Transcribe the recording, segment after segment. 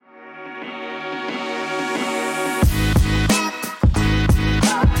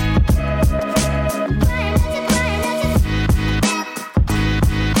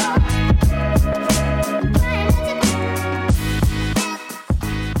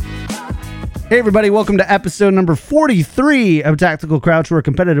Hey everybody, welcome to episode number 43 of Tactical Crouch. We're a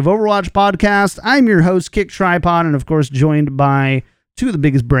competitive Overwatch podcast. I'm your host, Kick Tripod, and of course joined by two of the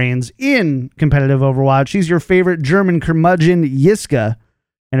biggest brains in competitive Overwatch. He's your favorite German curmudgeon, Yiska,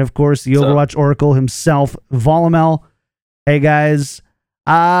 and of course the Overwatch Oracle himself, Volamel. Hey guys,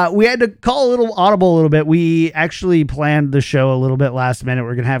 we had to call a little audible a little bit. We actually planned the show a little bit last minute.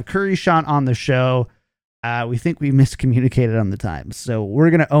 We're going to have Curry Shot on the show. We think we miscommunicated on the time, so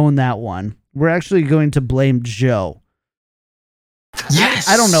we're going to own that one. We're actually going to blame Joe. Yes.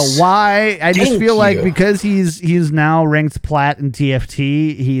 I don't know why. I just feel like you. because he's now ranked plat in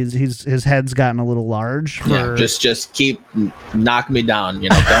TFT, his head's gotten a little large. For, just keep knocking me down. You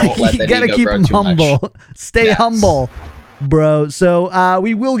know, don't let that you gotta ego keep grow him too humble. much. Stay Yes. humble, bro. So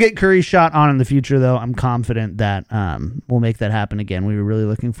we will get Curry Shot on in the future, though. I'm confident that we'll make that happen again. We were really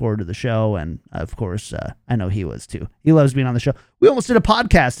looking forward to the show, and of course, I know he was too. He loves being on the show. We almost did a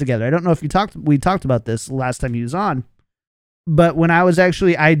podcast together. I don't know if we talked about this last time he was on, but when I was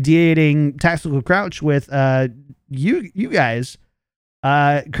actually ideating Tactical Crouch with you guys,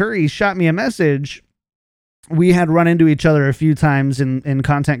 Curry shot me a message. We had run into each other a few times in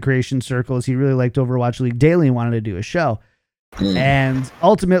content creation circles. He really liked Overwatch League Daily and wanted to do a show. And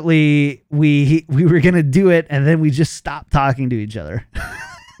ultimately, we were going to do it, and then we just stopped talking to each other.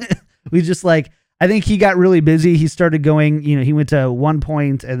 We just I think he got really busy. He started going, he went to 1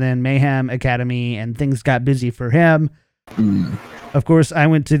 Point and then Mayhem Academy, and things got busy for him. Of course, I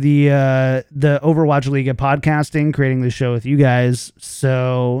went to the Overwatch League of podcasting, creating the show with you guys.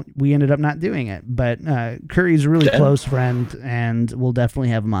 So we ended up not doing it. But Curry's a really close friend, and we'll definitely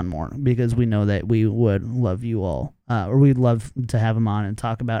have him on more because we know that we would love you all, or we'd love to have him on and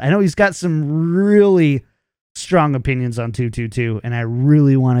talk about it. I know he's got some really strong opinions on 222, and I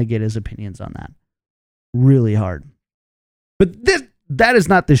really want to get his opinions on that really hard. But that is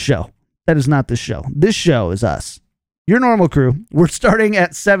not this show. That is not this show. This show is us. Your normal crew. We're starting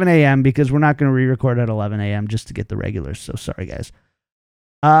at 7 a.m. because we're not going to re-record at 11 a.m. just to get the regulars. So sorry, guys.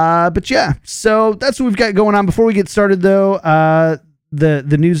 But yeah, so that's what we've got going on. Before we get started, though,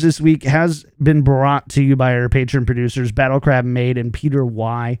 the news this week has been brought to you by our patron producers, Battlecrab Made and Peter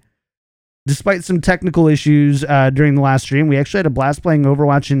Y. Despite some technical issues during the last stream, we actually had a blast playing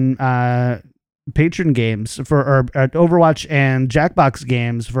Overwatch and patron games for our Overwatch and Jackbox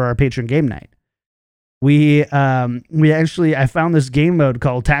games for our patron game night. I found this game mode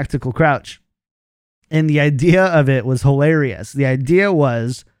called Tactical Crouch, and the idea of it was hilarious. The idea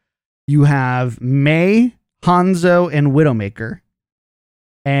was you have Mei, Hanzo, and Widowmaker,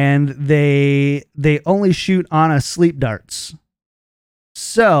 and they only shoot on a sleep darts.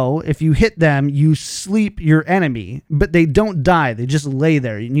 So if you hit them, you sleep your enemy, but they don't die. They just lay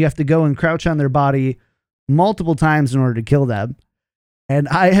there, and you have to go and crouch on their body multiple times in order to kill them. And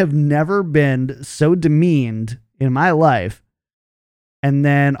I have never been so demeaned in my life, and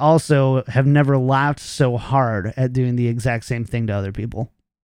then also have never laughed so hard at doing the exact same thing to other people.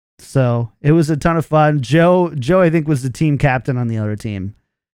 So it was a ton of fun. Joe, I think, was the team captain on the other team.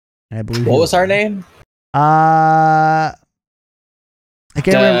 And I believe. What was our name? I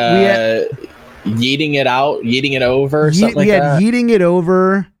can't remember. Yeeting it over, something like we had that. Yeeting It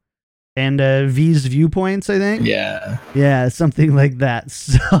Over and V's Viewpoints, I think. Yeah, something like that.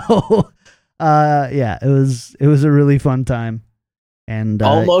 So yeah, it was a really fun time, and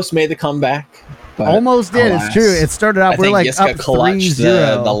almost made the comeback. But almost did. It's true. It started out we're like Yiska up clutched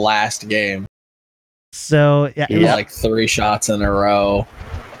 3-0 the last game. So yeah, He was like 3 shots in a row.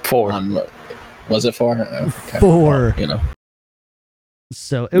 4. Was it 4? Okay. 4.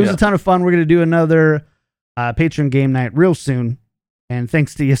 So it was Yeah. a ton of fun. We're gonna do another patron game night real soon. And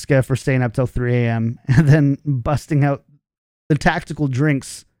thanks to Yiska for staying up till 3 a.m. and then busting out the tactical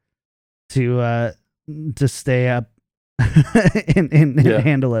drinks to stay up and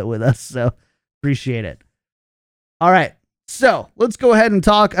handle it with us. So appreciate it. All right. So let's go ahead and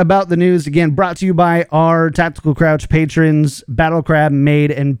talk about the news. Again, brought to you by our Tactical Crouch patrons, Battlecrab,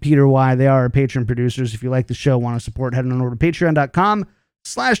 Made, and Peter Y. They are our patron producers. If you like the show, want to support, head on over to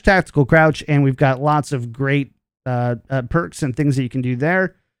patreon.com/Tactical Crouch. And we've got lots of great perks and things that you can do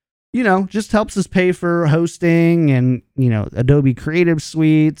there. Just helps us pay for hosting and, Adobe Creative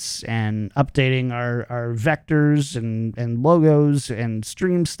Suites and updating our vectors and logos and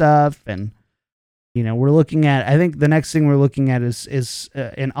stream stuff. And, we're looking at, I think the next thing we're looking at is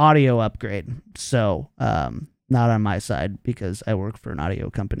an audio upgrade. So, not on my side because I work for an audio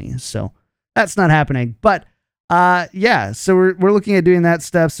company. So that's not happening, but yeah, so we're looking at doing that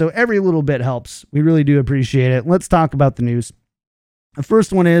stuff. So every little bit helps. We really do appreciate it. Let's talk about the news. The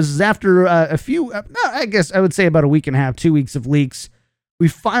first one is after I guess I would say about a week and a half, 2 weeks of leaks,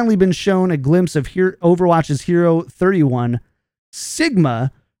 we've finally been shown a glimpse of Overwatch's Hero 31,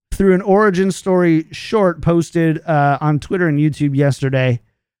 Sigma, through an origin story short posted on Twitter and YouTube yesterday.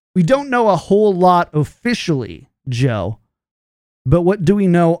 We don't know a whole lot officially, Joe, but what do we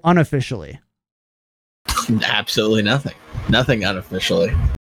know unofficially? Absolutely nothing. Nothing unofficially.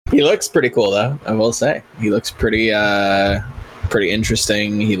 He looks pretty cool, though, I will say. He looks pretty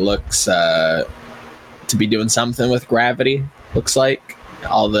interesting. He looks to be doing something with gravity, looks like.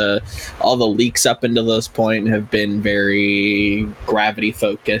 All the leaks up until this point have been very gravity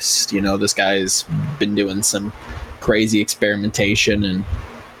focused. You know, this guy's been doing some crazy experimentation and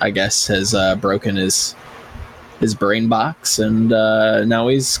I guess has broken his brain box, and now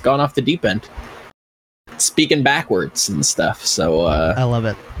he's gone off the deep end, speaking backwards and stuff. So I love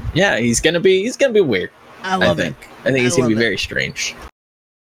it. Yeah, he's gonna be weird. I think he's gonna be very strange.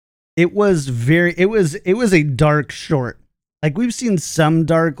 It was a dark short. Like, we've seen some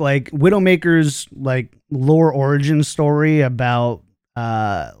dark, like, Widowmaker's, like, lore origin story about,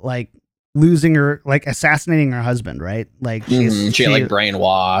 like, losing her, like, assassinating her husband, right? Like, she like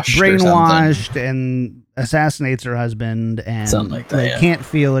brainwashed and assassinates her husband and something like that, can't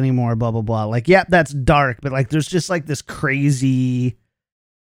feel anymore, blah, blah, blah. Like, yeah, that's dark, but, like, there's just, like, this craziness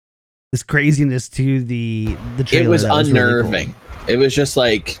to the trailer. It was unnerving. Really cool. It was just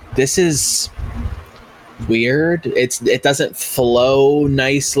like, this is weird. It doesn't flow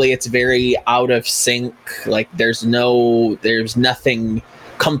nicely. It's very out of sync. Like, there's nothing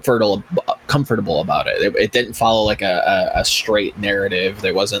comfortable about it. It didn't follow like a straight narrative.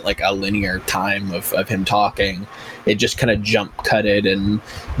 There wasn't like a linear time of him talking. It just kind of jump cutted and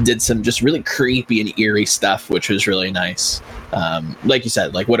did some just really creepy and eerie stuff, which was really nice. Like you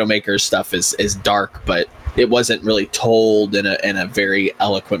said, like Widowmaker's stuff is dark, but it wasn't really told in a very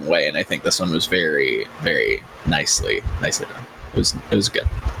eloquent way, and I think this one was very, very nicely done. It was good.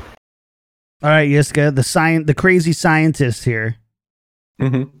 All right, Yiska, the crazy scientist here.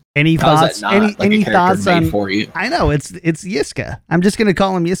 Mm-hmm. Any thoughts? Any thoughts on? For you? I know it's Yiska. I'm just gonna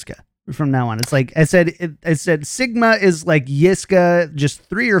call him Yiska from now on. It's like I said Sigma is like Yiska, just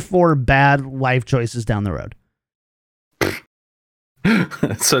 3 or 4 bad life choices down the road.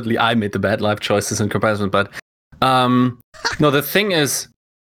 Certainly I made the bad life choices in comparison, but no, the thing is,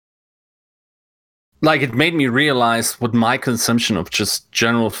 like, it made me realize what my consumption of just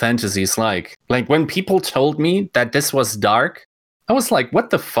general fantasy is like. Like, when people told me that this was dark, I was like,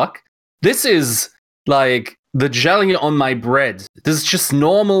 what the fuck? This is like the jelly on my bread. This is just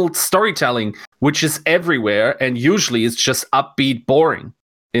normal storytelling, which is everywhere, and usually it's just upbeat, boring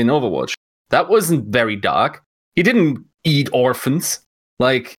in Overwatch. That wasn't very dark. He didn't eat orphans.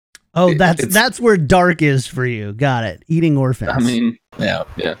 Like, that's where dark is for you. Got it. Eating orphans. I mean, yeah.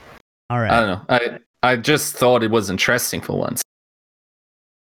 All right. I don't know. I just thought it was interesting for once.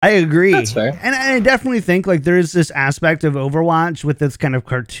 I agree. That's fair. And I definitely think like there is this aspect of Overwatch with this kind of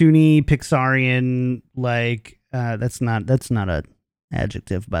cartoony Pixarian, like that's not a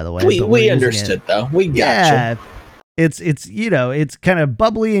adjective, by the way. We understood though. We got you. It's you know, it's kind of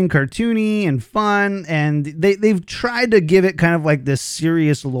bubbly and cartoony and fun, and they've tried to give it kind of like this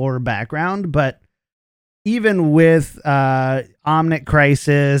serious lore background, but even with Omnic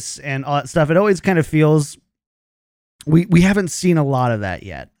Crisis and all that stuff, it always kind of feels we haven't seen a lot of that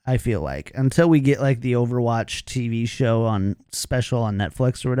yet. I feel like until we get like the Overwatch TV show on special on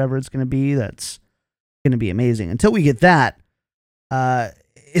Netflix or whatever it's going to be, that's going to be amazing. Until we get that,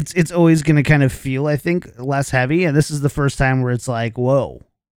 it's always going to kind of feel, I think, less heavy. And this is the first time where it's like, whoa,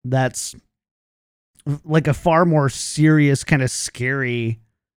 that's like a far more serious, kind of scary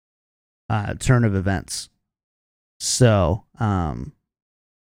turn of events. So,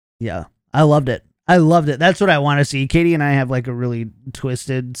 yeah, I loved it. That's what I want to see. Katie and I have like a really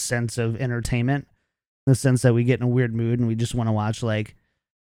twisted sense of entertainment, in the sense that we get in a weird mood and we just want to watch like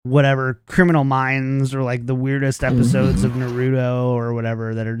whatever Criminal Minds or like the weirdest episodes of Naruto or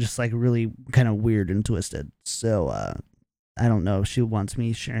whatever that are just like really kind of weird and twisted. So I don't know if she wants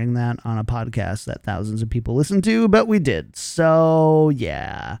me sharing that on a podcast that thousands of people listen to, but we did. So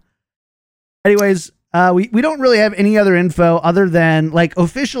yeah. Anyways, we don't really have any other info other than like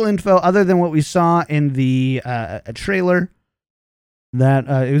official info other than what we saw in the a trailer. That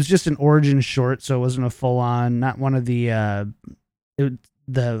it was just an origin short, so it wasn't a full on, not one of the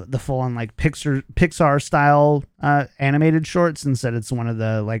the full on like Pixar style animated shorts. Instead, it's one of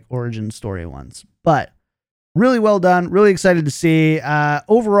the like origin story ones. But really well done. Really excited to see.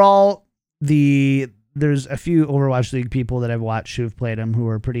 Overall, there's a few Overwatch League people that I've watched who have played him who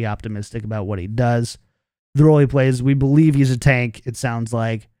are pretty optimistic about what he does. The role he plays, we believe he's a tank. It sounds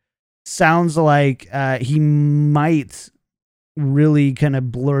like he might really kind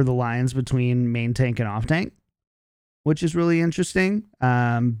of blur the lines between main tank and off tank, which is really interesting.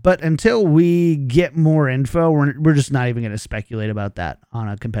 But until we get more info, we're just not even going to speculate about that on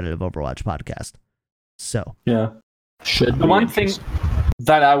a competitive Overwatch podcast. So yeah, Should the one thing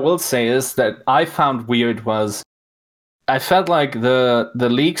that I will say is that I found weird was I felt like the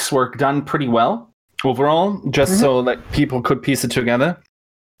leaks were done pretty well overall, just so like people could piece it together.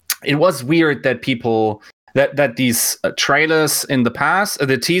 It was weird that people that these trailers in the past,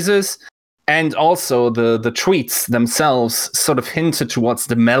 the teasers, and also the tweets themselves sort of hinted towards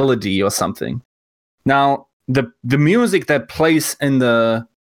the melody or something. Now, the music that plays in the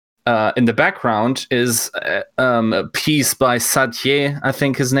background is a piece by Satye, I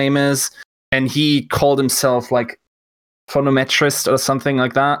think his name is, and he called himself like phonometrist or something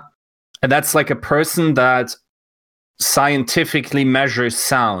like that. And that's like a person that scientifically measures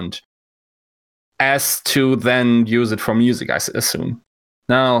sound as to then use it for music, I assume.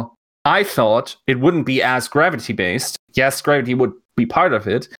 Now, I thought it wouldn't be as gravity-based. Yes, gravity would be part of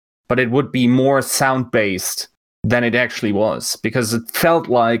it, but it would be more sound-based than it actually was, because it felt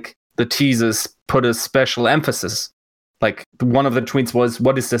like the teasers put a special emphasis. Like, one of the tweets was,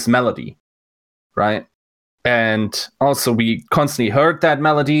 what is this melody? Right? And also, we constantly heard that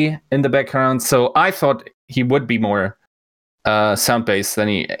melody in the background, so I thought he would be more sound-based than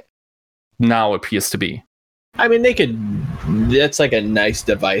he now appears to be. I mean, that's like a nice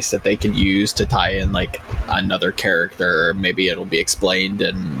device that they can use to tie in like another character. Maybe it'll be explained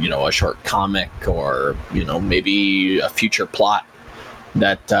in, a short comic, or, maybe a future plot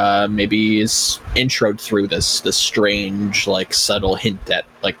that maybe is introed through this strange, like, subtle hint at,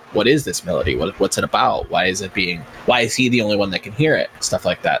 like, what is this melody? What's it about? Why is he the only one that can hear it? Stuff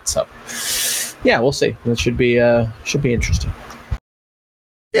like that. So yeah, we'll see. That should be interesting.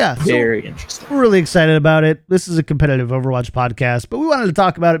 Yeah, very interesting. We're really excited about it. This is a competitive Overwatch podcast, but we wanted to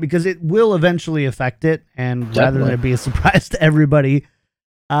talk about it because it will eventually affect it, and rather than it be a surprise to everybody,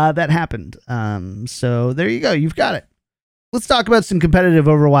 that happened. So there you go. You've got it. Let's talk about some competitive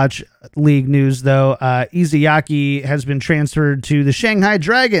Overwatch League news, though. Izayaki has been transferred to the Shanghai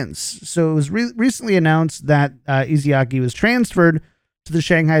Dragons. So it was recently announced that Izayaki was transferred to the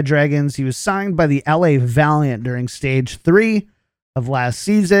Shanghai Dragons. He was signed by the LA Valiant during Stage 3 of last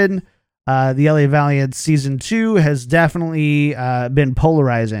season. The LA Valiant Season 2 has definitely been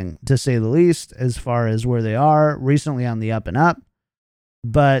polarizing, to say the least, as far as where they are. Recently on the up and up,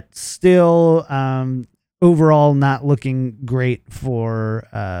 but still overall not looking great for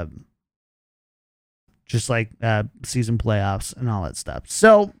just like season playoffs and all that stuff.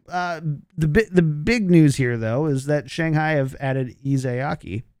 So the big news here, though, is that Shanghai have added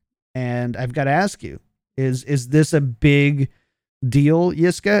Izayaki, and I've got to ask you, is this a big deal,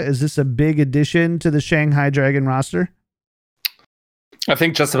 Yiska? Is this a big addition to the Shanghai Dragon roster? I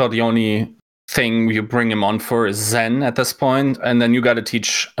think just about the only thing you bring him on for is Zen at this point, and then you got to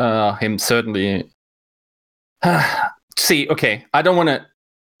teach him certainly. See, okay, I don't want to.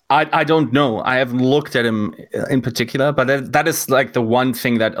 I don't know. I haven't looked at him in particular, but that is like the one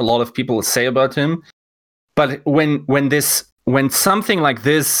thing that a lot of people say about him. But when something like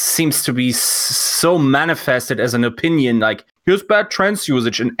this seems to be so manifested as an opinion, like, here's bad trans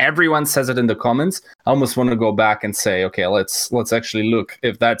usage, and everyone says it in the comments, I almost want to go back and say, okay, let's actually look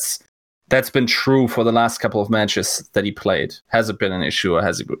if that's been true for the last couple of matches that he played. Has it been an issue, or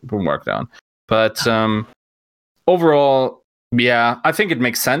has it been worked on? But overall, yeah, I think it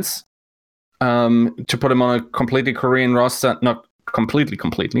makes sense to put him on a completely Korean roster. Not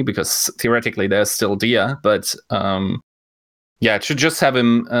completely, because theoretically there's still Dia, but yeah, to just have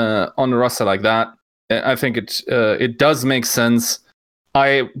him on a roster like that, I think it does make sense.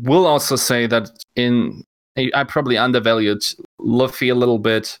 I will also say that I probably undervalued Luffy a little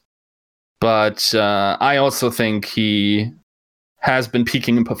bit, but I also think he has been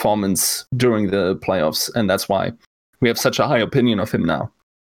peaking in performance during the playoffs, and that's why we have such a high opinion of him now.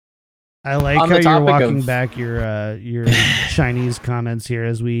 I like how you're walking back your Chinese comments here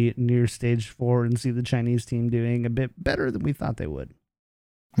as we near Stage 4 and see the Chinese team doing a bit better than we thought they would.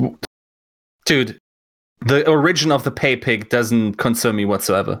 Dude, the origin of the pay pig doesn't concern me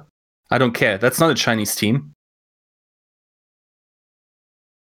whatsoever. I don't care. That's not a Chinese team.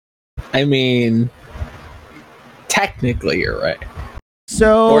 I mean, technically you're right.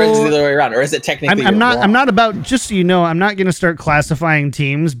 So, or is it the other way around? Or is it technically I'm not. wrong? I'm not about. Just so you know, I'm not going to start classifying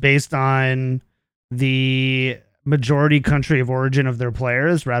teams based on the majority country of origin of their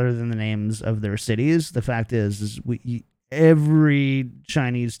players rather than the names of their cities. The fact is every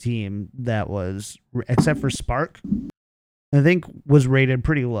Chinese team that was, except for Spark, I think was rated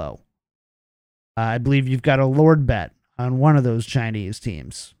pretty low. I believe you've got a Lord Bet on one of those Chinese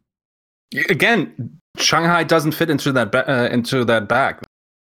teams. Again, Shanghai doesn't fit into that bag.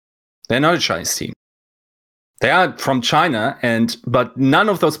 They're not a Chinese team. They are from China, but none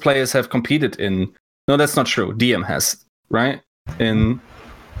of those players have competed in. No, that's not true. DM has, right?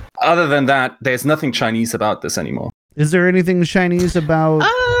 Other than that, there's nothing Chinese about this anymore. Is there anything Chinese about?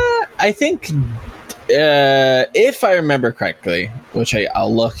 I think, if I remember correctly, which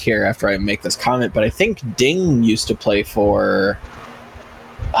I'll look here after I make this comment, but I think Ding used to play for.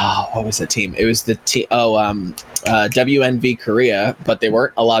 What was the team? It was the team. WNV Korea, but they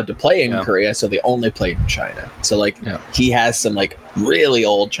weren't allowed to play in Korea, so they only played in China. So he has some really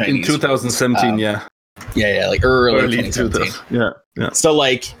old Chinese. In 2017, yeah, like early 2017. Yeah. So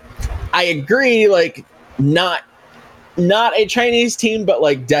I agree, not a Chinese team,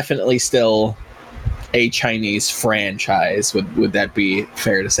 but definitely still a Chinese franchise. Would that be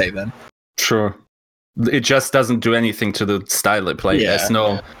fair to say then? Sure. It just doesn't do anything to the style they play. Yeah. There's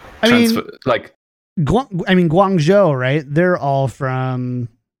no transfer. Guangzhou, right? They're all from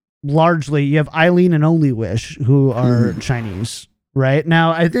largely. You have Eileen and Only Wish, who are Chinese, right?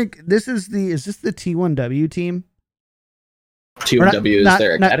 Now, I think this is this the T1W team? T1W is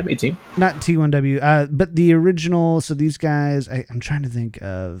their academy team. Not T1W, but the original. So these guys, I'm trying to think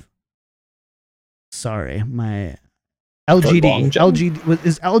of. Sorry, my LGD.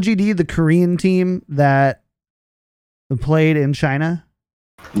 Is LGD the Korean team that played in China?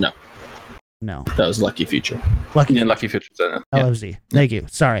 No. That was Lucky Future. Lucky Future. LFZ. Thank you.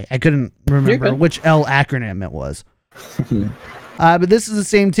 Sorry, I couldn't remember which L acronym it was. But this is the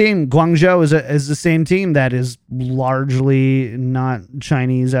same team. Guangzhou is the same team that is largely not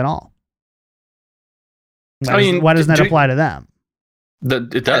Chinese at all. Why doesn't that apply to them?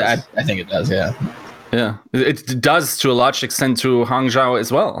 It does. I think it does. Yeah. Yeah, it does to a large extent to Hangzhou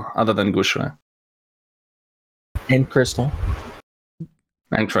as well, other than Gushui. And Crystal.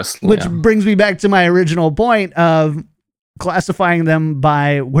 Which brings me back to my original point of classifying them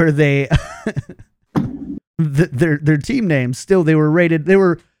by where they their team names. Still, they were rated. They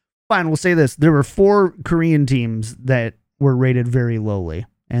were fine. We'll say this: there were 4 Korean teams that were rated very lowly,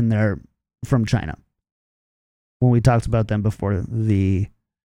 and they're from China. When we talked about them before the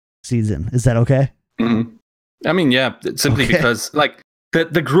season, is that okay? Mm-hmm. I mean, yeah, simply because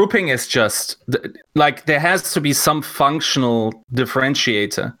the grouping is just there has to be some functional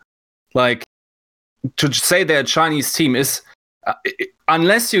differentiator. To say they're a Chinese team is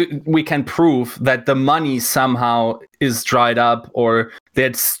unless we can prove that the money somehow is dried up or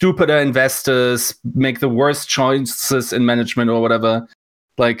that stupider investors make the worst choices in management or whatever.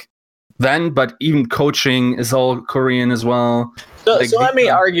 Then, but even coaching is all Korean as well. So let me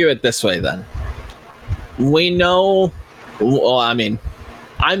argue it this way then. We know,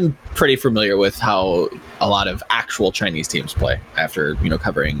 I'm pretty familiar with how a lot of actual Chinese teams play after,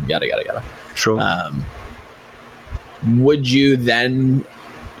 covering yada, yada, yada. Sure. Would you then,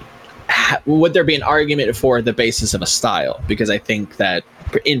 would there be an argument for the basis of a style? Because I think that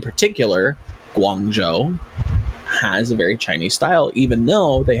in particular, Guangzhou has a very Chinese style, even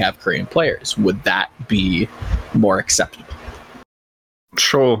though they have Korean players. Would that be more acceptable?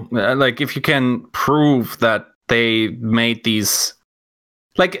 Sure. If you can prove that they made these,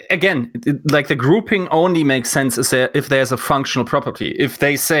 again, the grouping only makes sense if there's a functional property. If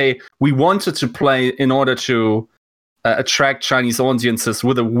they say we wanted to play in order to attract Chinese audiences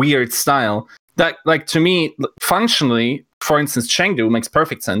with a weird style, that to me functionally, for instance, Chengdu makes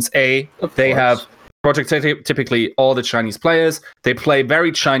perfect sense. They have typically all the Chinese players. They play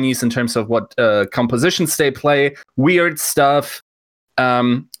very Chinese in terms of what compositions they play, weird stuff.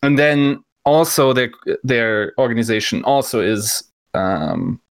 And then also their organization also is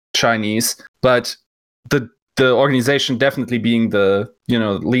Chinese, but the organization definitely being the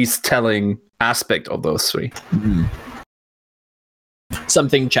least telling aspect of those 3. Mm-hmm.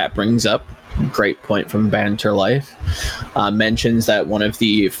 Something chat brings up, great point from Banter Life, mentions that one of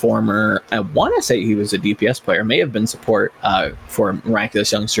the former, I want to say he was a DPS player, may have been support for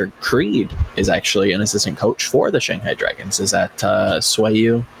Miraculous Youngster Creed, is actually an assistant coach for the Shanghai Dragons. Is that sway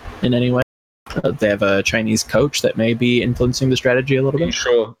you in any way? They have a Chinese coach that may be influencing the strategy a little bit?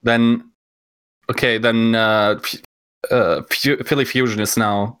 Sure. Then Philly Fusion is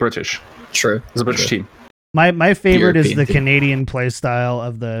now British. True. It's a British team. My favorite is the European team. Canadian play style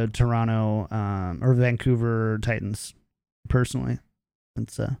of the Toronto or Vancouver Titans. Personally,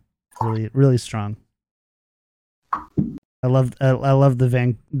 it's really really strong. I love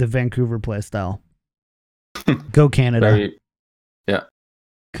the Vancouver play style. Go Canada! Yeah.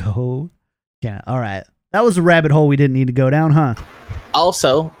 Go Canada! All right, that was a rabbit hole we didn't need to go down, huh?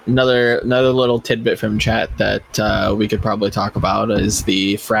 Also, another little tidbit from chat that we could probably talk about is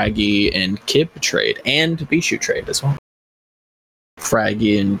the Fraggy and Kib trade and Bishu trade as well.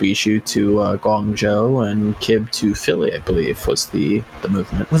 Fraggy and Bishu to Guangzhou and Kib to Philly, I believe, was the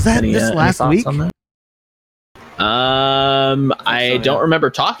movement. Was that this last week? I don't remember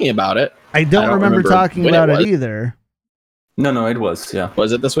talking about it. I don't remember talking about it either. No, it was. Yeah.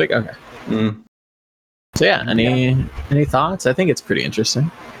 Was it this week? Okay. So yeah, any thoughts? I think it's pretty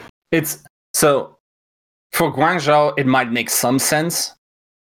interesting. It's so for Guangzhou, it might make some sense.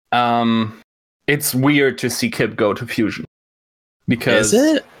 It's weird to see Kib go to Fusion because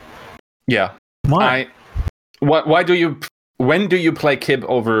is it? Yeah. Why? Why do you? When do you play Kib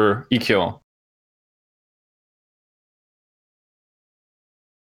over EQO?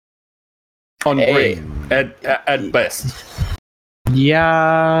 On break at best.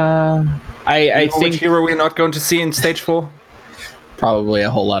 Yeah, I think which hero we're not going to see in stage 4. Probably a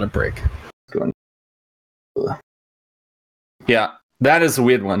whole lot of break. Yeah, that is a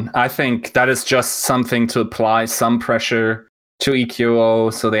weird one. I think that is just something to apply some pressure to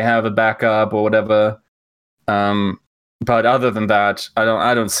EQO so they have a backup or whatever. But other than that,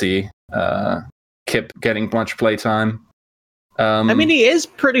 I don't see Kip getting much playtime. I mean, he is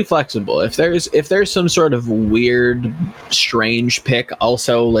pretty flexible. If there's some sort of weird, strange pick,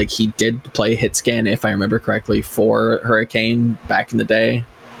 also like he did play hit scan, if I remember correctly, for Hurricane back in the day,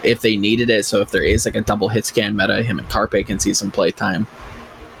 if they needed it. So if there is like a double hit scan meta, him and Carpe can see some playtime.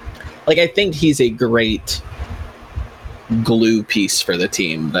 Like I think he's a great glue piece for the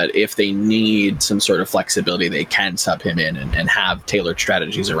team that if they need some sort of flexibility, they can sub him in and have tailored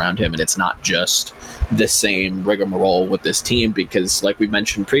strategies around him, and it's not just the same rigmarole with this team, because like we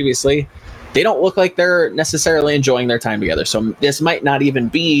mentioned previously, they don't look like they're necessarily enjoying their time together. So this might not even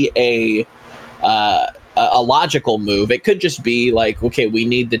be a logical move. It could just be like, okay, we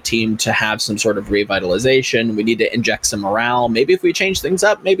need the team to have some sort of revitalization, we need to inject some morale. Maybe if we change things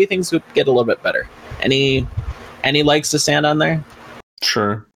up, maybe things would get a little bit better. Any legs to stand on there?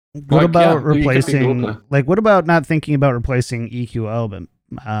 Sure. What about replacing? Like, what about not thinking about replacing EQO,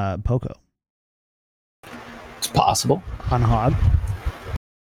 but Poco? It's possible on Hog.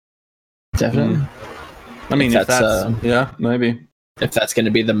 Definitely. I mean, if that's yeah, maybe if that's going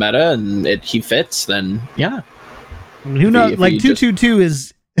to be the meta and he fits, then yeah. I mean, who knows? Like 222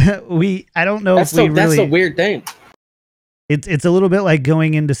 is I don't know if we really. That's a weird thing. It's a little bit like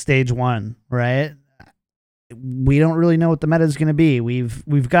going into stage 1, right? We don't really know what the meta is going to be.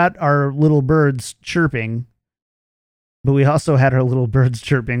 We've got our little birds chirping, but we also had our little birds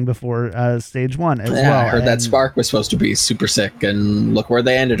chirping before stage 1 as well. I heard that Spark was supposed to be super sick, and look where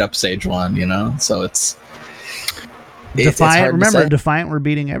they ended up stage 1. You know, so it's Defiant. Remember, Defiant were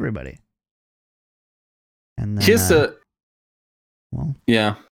beating everybody. And then, here's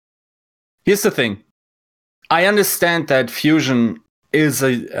here's the thing. I understand that Fusion is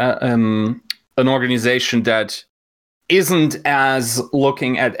an organization that isn't as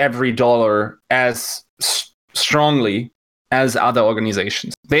looking at every dollar as strongly as other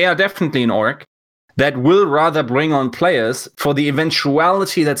organizations. They are definitely an org that will rather bring on players for the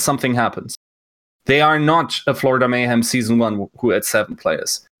eventuality that something happens. They are not a Florida Mayhem Season 1 who had 7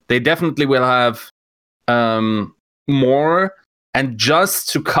 players. They definitely will have more, and just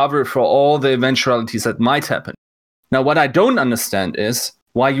to cover for all the eventualities that might happen. Now, what I don't understand is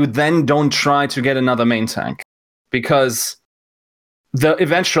why you then don't try to get another main tank. Because the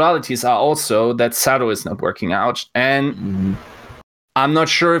eventualities are also that Sado is not working out. And I'm not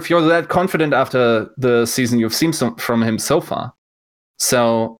sure if you're that confident after the season you've seen from him so far.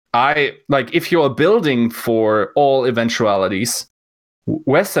 So if you're building for all eventualities,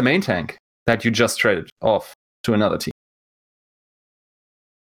 where's the main tank that you just traded off to another team?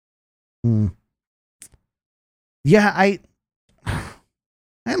 Yeah, I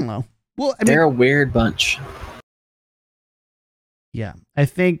don't know. Well, I mean, they're a weird bunch. Yeah, I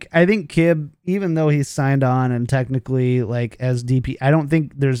think Kib, even though he's signed on and technically like as DP, I don't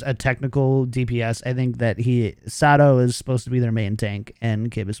think there's a technical DPS. I think that Sato is supposed to be their main tank and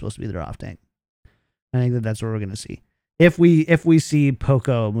Kib is supposed to be their off tank. I think that's what we're gonna see if we see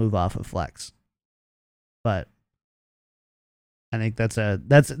Poco move off of Flex. But I think that's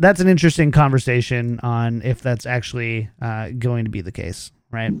an interesting conversation on if that's actually going to be the case,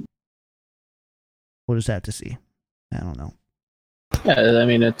 right? We'll just have to see. I don't know. Yeah, I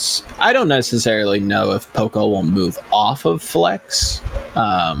mean, I don't necessarily know if Poco will move off of Flex,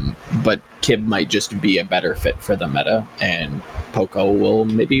 but Kib might just be a better fit for the meta, and Poco will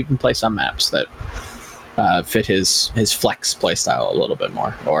maybe even play some maps that fit his Flex playstyle a little bit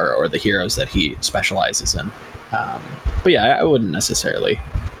more, or the heroes that he specializes in. But yeah, I wouldn't necessarily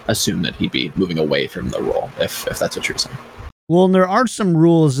assume that he'd be moving away from the role if that's what you're saying. Well, and there are some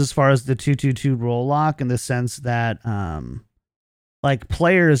rules as far as the 2-2-2 role lock in the sense that like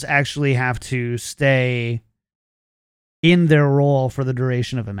players actually have to stay in their role for the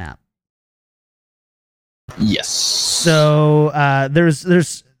duration of a map. Yes. So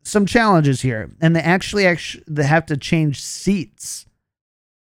there's some challenges here, and they actually they have to change seats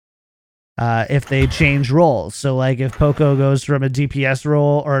if they change roles. So like if Poco goes from a DPS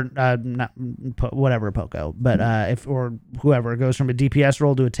role, or not whatever Poco, but if or whoever goes from a DPS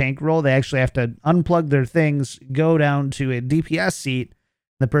role to a tank role, they actually have to unplug their things, go down to a DPS seat.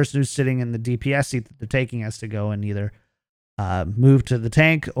 The person who's sitting in the DPS seat that they're taking has to go and either move to the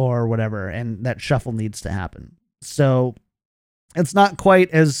tank or whatever, and that shuffle needs to happen. So it's not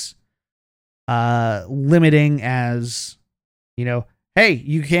quite as limiting as, you know, hey,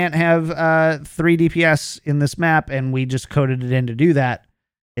 you can't have 3 DPS in this map, and we just coded it in to do that.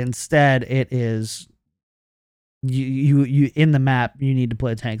 Instead, it is you in the map, you need to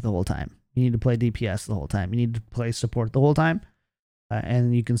play tank the whole time. You need to play DPS the whole time. You need to play support the whole time,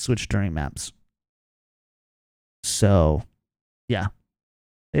 and you can switch during maps. So, yeah,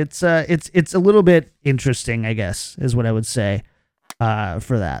 it's a little bit interesting, I guess, is what I would say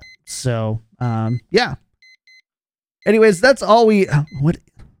for that. So, yeah. Anyways, that's all we...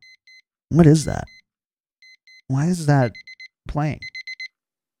 What is that? Why is that playing?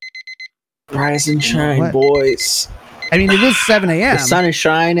 Rise and shine, boys. I mean, it is 7 a.m. The sun is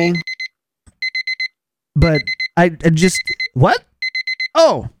shining. But I just... What?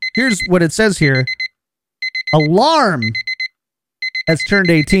 Oh, here's what it says here. Alarm has turned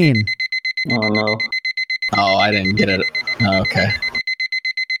 18. Oh, no. Oh, I didn't get it. Oh, okay.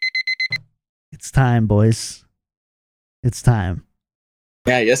 It's time, boys. It's time.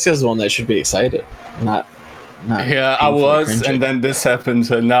 Yeah, Jessica's the one that should be excited. Not yeah, I was, cringing. And then this happened,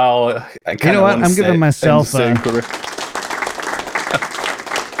 and now I kind of. You know what? I'm giving myself because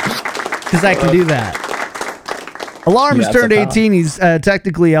I can do that. Alarm has turned 18. He's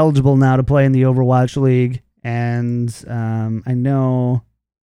technically eligible now to play in the Overwatch League, and I know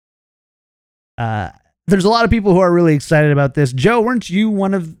there's a lot of people who are really excited about this. Joe, weren't you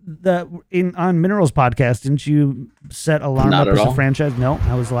one of the on Minerals podcast? Didn't you set Alarm up as a franchise? No,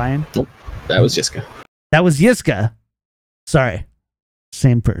 I was lying. Nope, that was Yiska. That was Yiska. Sorry,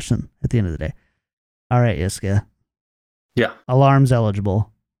 same person at the end of the day. All right, Yiska. Yeah, Alarm's eligible.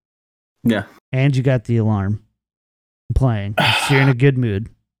 Yeah, and you got the Alarm playing, so you're in a good mood.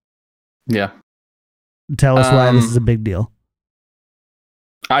 Yeah. Tell us why this is a big deal.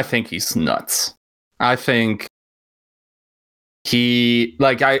 I think he's nuts. I think he,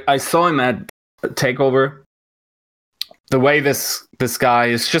 like, I saw him at TakeOver. The way this guy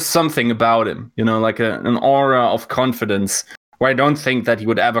is, just something about him, you know, like an aura of confidence where I don't think that he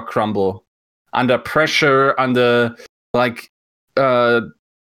would ever crumble under pressure, under like the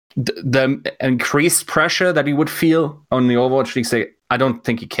increased pressure that he would feel on the Overwatch League. Say, I don't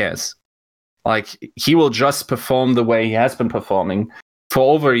think he cares. Like, he will just perform the way he has been performing for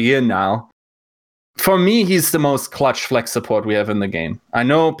over a year now. For me, he's the most clutch flex support we have in the game. I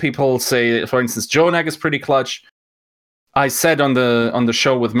know people say, for instance, JJoNak is pretty clutch. I said on the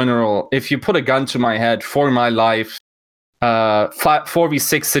show with Mineral, if you put a gun to my head for my life,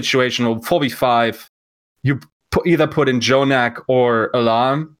 4v6 situation or 4v5, you either put in JJoNak or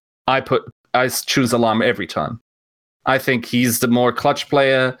Alarm. I choose Alarm every time. I think he's the more clutch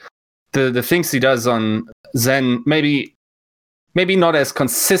player. The things he does on Zen, maybe not as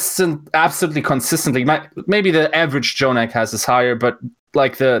consistent, absolutely consistently. Maybe the average JJoNak has is higher, but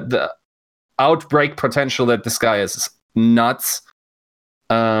like the outbreak potential that this guy has is nuts.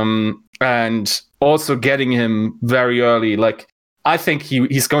 And also getting him very early, like, I think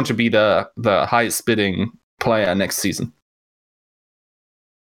he's going to be the highest bidding player next season.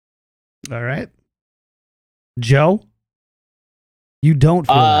 All right. Joe? You don't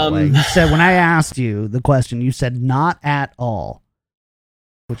feel that way. You said, when I asked you the question, you said not at all.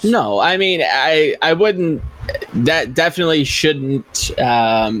 No, I mean, I wouldn't. That definitely shouldn't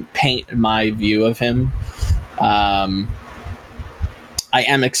paint my view of him. I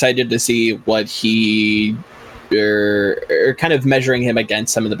am excited to see what he or kind of measuring him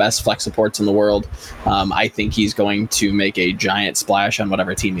against some of the best flex supports in the world. I think he's going to make a giant splash on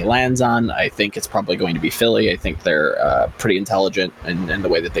whatever team he lands on. I think it's probably going to be Philly. I think they're pretty intelligent in the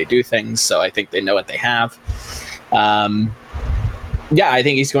way that they do things, so I think they know what they have. Yeah, I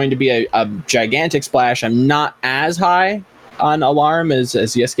think he's going to be a gigantic splash. I'm not as high on Alarm as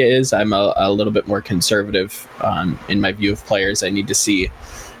Yiska is. I'm a little bit more conservative in my view of players. I need to see,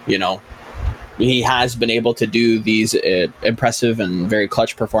 he has been able to do these impressive and very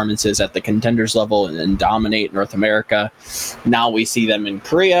clutch performances at the contenders level and dominate North America. Now we see them in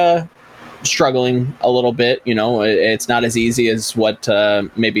Korea struggling a little bit. You know, it's not as easy as what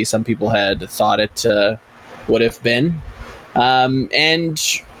maybe some people had thought it would have been.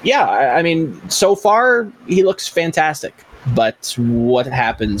 And yeah, I mean, so far he looks fantastic. But what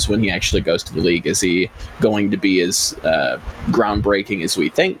happens when he actually goes to the league? Is he going to be as groundbreaking as we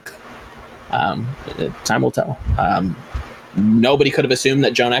think? Time will tell. Nobody could have assumed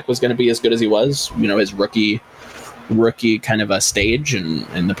that Jonak was going to be as good as he was. You know, his rookie kind of a stage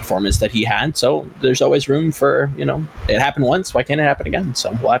and the performance that he had. So there's always room for, you know, it happened once. Why can't it happen again?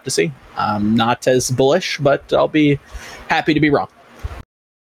 So we'll have to see. Not as bullish, but I'll be happy to be wrong.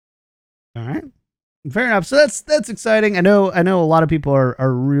 All right. Fair enough. So that's exciting. I know a lot of people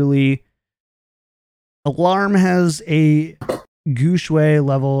are really. Alarm has a Gushue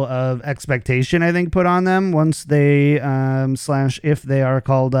level of expectation, I think, put on them once they / if they are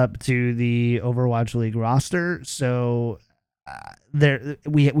called up to the Overwatch League roster. So there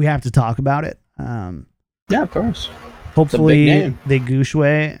we have to talk about it. Yeah, of course. Hopefully they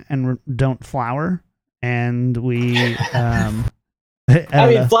Gushue and don't flower, and we. I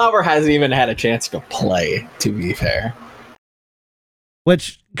mean, Flower hasn't even had a chance to play, to be fair.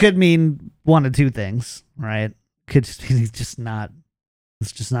 Which could mean one of two things, right? Could he's just not.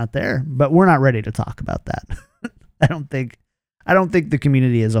 It's just not there. But we're not ready to talk about that. I don't think the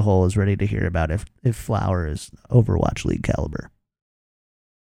community as a whole is ready to hear about if Flower is Overwatch League caliber.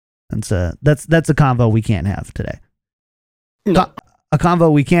 And so that's a convo we can't have today. No. A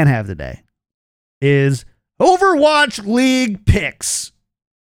convo we can have today is Overwatch League picks.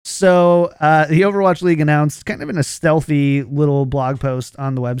 So the Overwatch League announced, kind of in a stealthy little blog post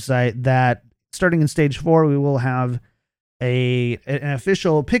on the website, that starting in Stage 4, we will have an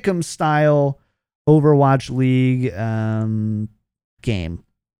official Pick'em style Overwatch League game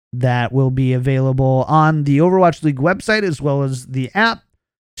that will be available on the Overwatch League website as well as the app.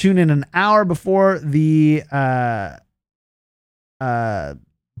 Tune in an hour before the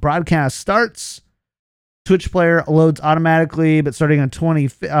broadcast starts. Twitch player loads automatically, but starting on July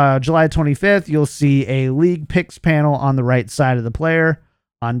 25th, you'll see a league picks panel on the right side of the player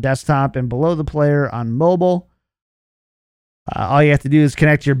on desktop and below the player on mobile. All you have to do is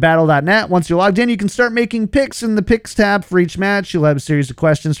connect your battle.net. Once you're logged in, you can start making picks in the picks tab for each match. You'll have a series of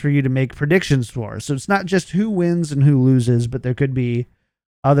questions for you to make predictions for. So it's not just who wins and who loses, but there could be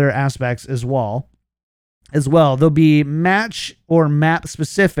other aspects as well. There'll be match or map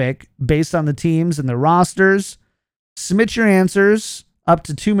specific based on the teams and the rosters. Submit your answers up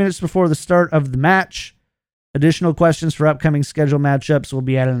to 2 minutes before the start of the match. Additional questions for upcoming scheduled matchups will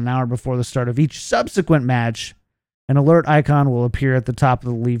be added an hour before the start of each subsequent match. An alert icon will appear at the top of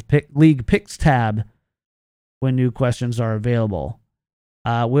the League Picks tab when new questions are available.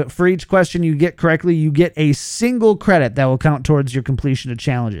 For each question you get correctly, you get a single credit that will count towards your completion of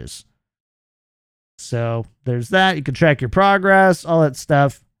challenges. So there's that. You can track your progress, all that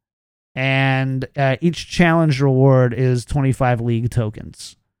stuff. And each challenge reward is 25 league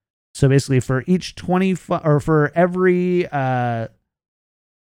tokens. So basically for each 25 or for every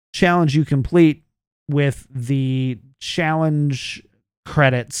challenge you complete with the challenge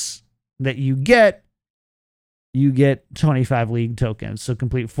credits that you get 25 league tokens. So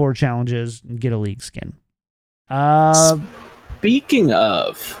complete 4 challenges and get a league skin. Speaking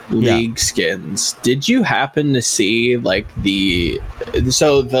of league skins, did you happen to see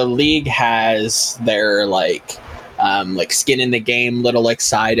so the league has their like skin in the game little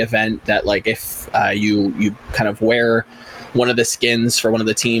side event that if you kind of wear one of the skins for one of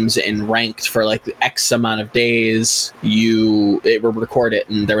the teams in ranked for X amount of days, it will record it,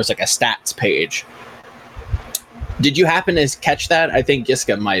 and there was a stats page. Did you happen to catch that? I think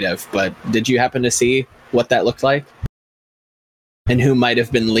Yiska might have, but did you happen to see what that looked like? And who might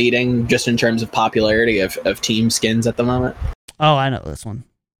have been leading just in terms of popularity of team skins at the moment? Oh, I know this one.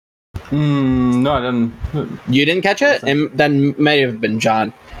 No, I didn't. You didn't catch it? And then may have been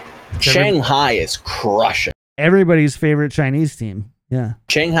John. Shanghai is crushing. Everybody's favorite Chinese team. Yeah.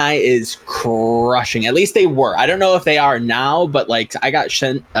 Shanghai is crushing. At least they were. I don't know if they are now, but I got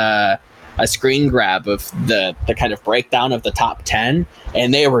sent a screen grab of the kind of breakdown of the top 10,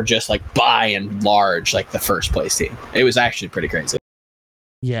 and they were just by and large the first place team. It was actually pretty crazy.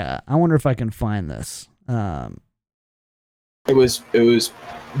 Yeah, I wonder if I can find this. It was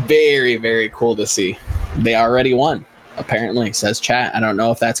very, very cool to see. They already won, apparently, says chat. I don't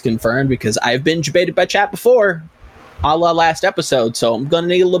know if that's confirmed because I've been debated by chat before, a la last episode, so I'm gonna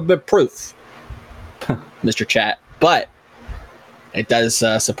need a little bit of proof, Mr. Chat. But it does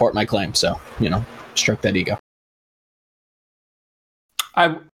support my claim. So, stroke that ego.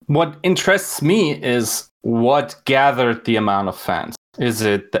 What interests me is what gathered the amount of fans. Is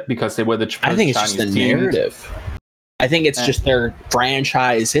it that because they were the first I think it's Chinese just the team? narrative. I think it's just their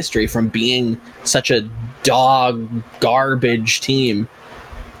franchise history from being such a dog garbage team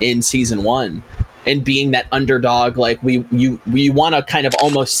in season 1 and being that underdog. Like we want to kind of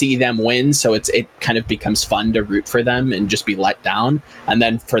almost see them win, so it kind of becomes fun to root for them and just be let down, and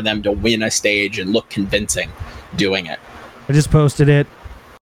then for them to win a stage and look convincing doing it. I just posted it.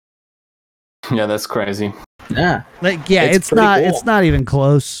 Yeah, that's crazy. Yeah, it's not even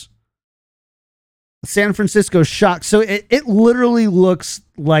close. San Francisco shock. So it literally looks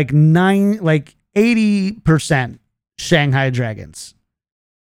like 80% Shanghai Dragons.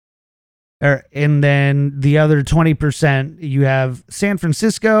 And then the other 20%, you have San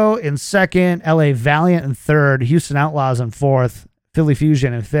Francisco in second, LA Valiant in third, Houston Outlaws in fourth, Philly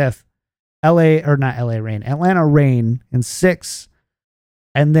Fusion in fifth, Atlanta Reign in sixth,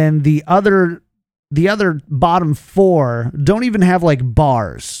 and then the other bottom 4 don't even have like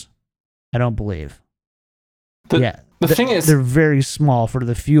bars. I don't believe. The thing is, they're very small for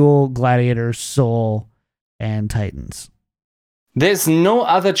the Fuel, Gladiators, Soul, and Titans. There's no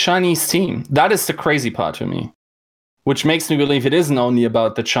other Chinese team. That is the crazy part to me, which makes me believe it isn't only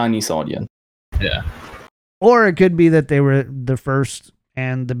about the Chinese audience. Yeah. Or it could be that they were the first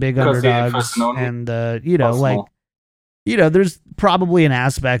and the big underdogs, and there's probably an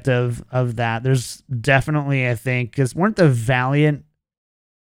aspect of that. There's definitely, I think, because weren't the Valiant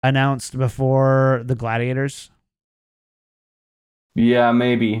announced before the Gladiators? Yeah,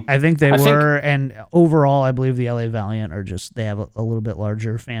 maybe. I think they were, and overall, I believe the LA Valiant are they have a little bit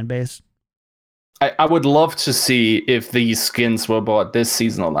larger fan base. I would love to see if these skins were bought this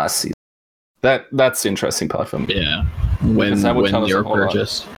season or last season. That's the interesting part for me. Yeah, when you're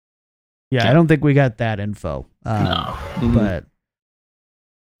purchased. Yeah, I don't think we got that info. No, but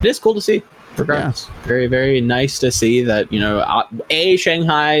it is cool to see. Regardless, very, very nice to see that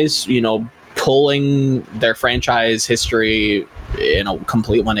Shanghai's pulling their franchise history in a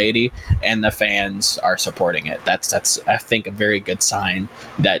complete 180, and the fans are supporting it. That's I think a very good sign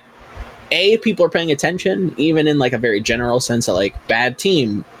that people are paying attention, even in like a very general sense of like bad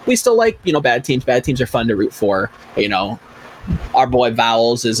team. We still like bad teams. Bad teams are fun to root for. Our boy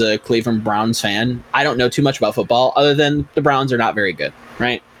Vowels is a Cleveland Browns fan. I don't know too much about football other than the Browns are not very good,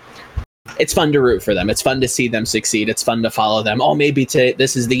 right? It's fun to root for them. It's fun to see them succeed. It's fun to follow them. Oh, maybe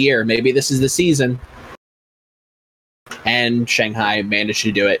this is the year. Maybe this is the season. And Shanghai managed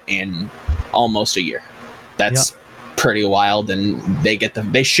to do it in almost a year. That's pretty wild, and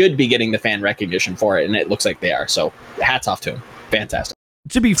they should be getting the fan recognition for it, and it looks like they are. So hats off to them. Fantastic.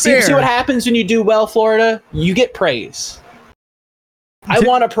 To be fair, see what happens when you do well, Florida? You get praise. I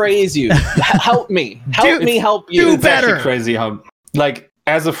want to praise you. Help me. Help me help you. Do It's better. actually crazy how, like,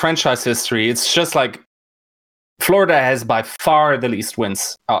 as a franchise history, it's just like Florida has by far the least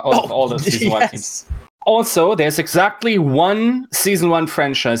wins of all the season 1 teams. Also, there's exactly one season 1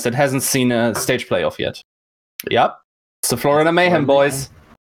 franchise that hasn't seen a stage playoff yet. Yep. It's the Florida Mayhem boys.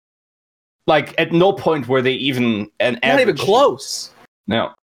 Like, at no point were they even an average. Not even close.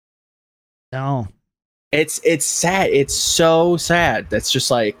 No. It's sad. It's so sad. That's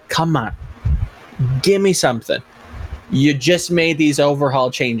just like, come on. Give me something. You just made these overhaul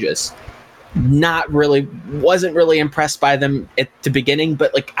changes. Wasn't really impressed by them at the beginning,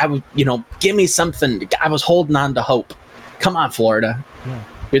 but like I would, give me something. I was holding on to hope. Come on, Florida. Yeah.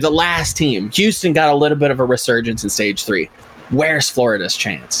 You're the last team. Houston got a little bit of a resurgence in stage 3. Where's Florida's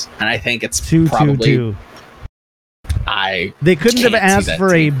chance? And I think it's probably 2-2. They couldn't have asked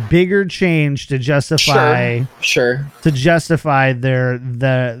for a bigger change to justify to justify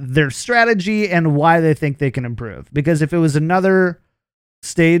their strategy and why they think they can improve. Because if it was another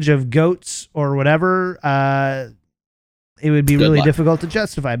stage of goats or whatever, it would be really difficult to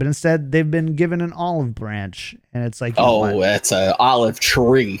justify. But instead, they've been given an olive branch, and it's like, it's an olive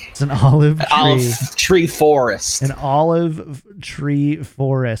tree. It's an olive tree. Olive tree forest. An olive tree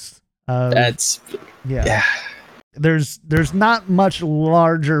forest. Yeah. There's not much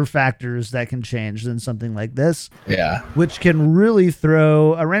larger factors that can change than something like this. Yeah. Which can really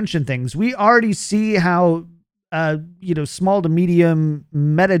throw a wrench in things. We already see how small to medium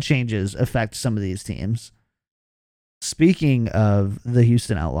meta changes affect some of these teams. Speaking of the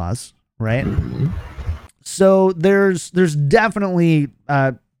Houston Outlaws, right? Mm-hmm. So there's definitely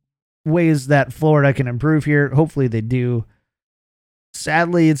ways that Florida can improve here. Hopefully they do.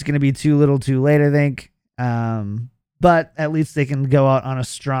 Sadly, it's going to be too little too late, I think. but at least they can go out on a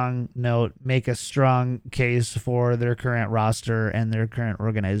strong note, make a strong case for their current roster and their current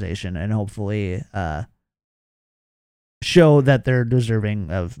organization, and hopefully show that they're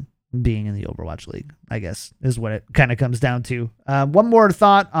deserving of being in the Overwatch League, I guess, is what it kind of comes down to. One more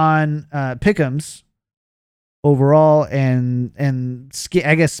thought on Pick'ems overall and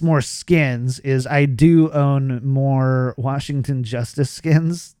I guess more skins is I do own more Washington Justice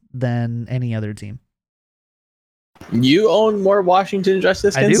skins than any other team. You own more Washington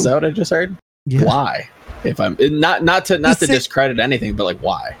Justice skins? Is that what I just heard? Yeah. Why? If I'm not to discredit anything, but like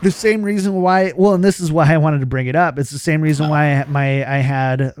why? The same reason why. Well, and this is why I wanted to bring it up. It's the same reason why I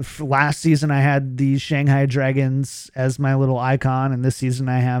had last season I had the Shanghai Dragons as my little icon, and this season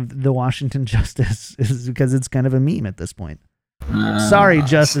I have the Washington Justice, is because it's kind of a meme at this point. Sorry,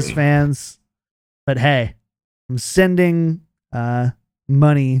 Justice fans, but hey, I'm sending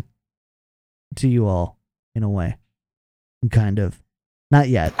money to you all in a way, kind of. Not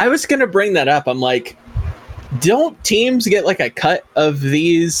yet. I was gonna bring that up. I'm like, don't teams get like a cut of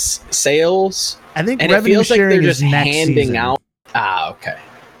these sales? I think and revenue it feels like sharing they're just is next handing season. out. Okay.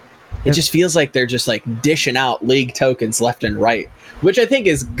 It just feels like they're just like dishing out league tokens left and right, which I think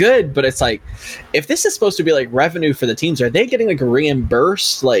is good. But it's like, if this is supposed to be like revenue for the teams, are they getting like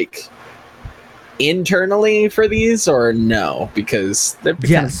reimbursed like internally for these or no? Because they're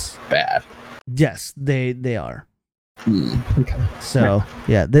Yes. bad. Yes, they are. Okay. So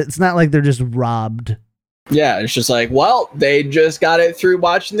yeah, it's not like they're just robbed. Yeah, it's just like, well, they just got it through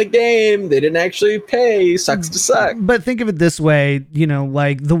watching the game. They didn't actually pay. Sucks to suck. But think of it this way,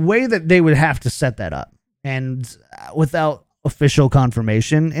 like the way that they would have to set that up, and without official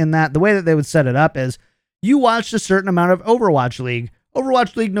confirmation in that, the way that they would set it up is you watched a certain amount of Overwatch League.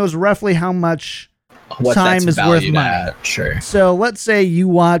 Overwatch League knows roughly how much time is worth money. Sure. So let's say you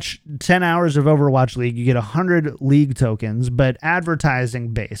watch 10 hours of Overwatch League, you get 100 league tokens, but advertising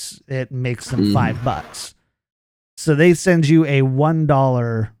base, it makes them $5. So they send you a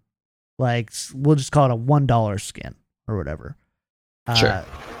 $1, like we'll just call it a $1 skin or whatever. Sure.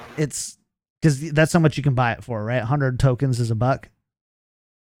 It's because that's how much you can buy it for, right? 100 tokens is $1.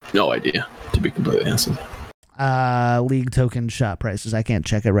 No idea, to be completely honest with you. League token shop prices. I can't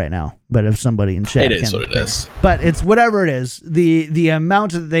check it right now, but if somebody in chat It is can, what it is. But it's whatever it is. The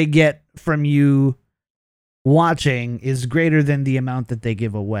amount that they get from you watching is greater than the amount that they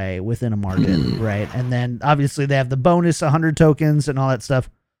give away within a market, right? And then obviously they have the bonus 100 tokens and all that stuff.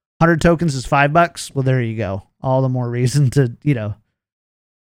 100 tokens is $5. Well, there you go. All the more reason to, say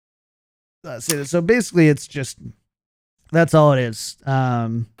that. So basically it's just, that's all it is.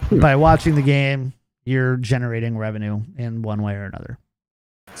 By watching the game, you're generating revenue in one way or another.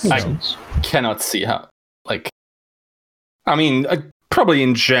 So. I cannot see how, probably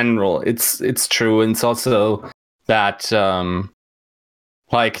in general, it's true. And it's also that,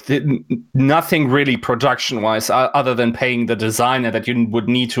 nothing really production-wise other than paying the designer that you would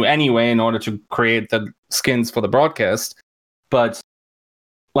need to anyway in order to create the skins for the broadcast. But,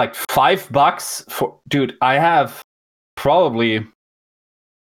 $5 for... Dude, I have probably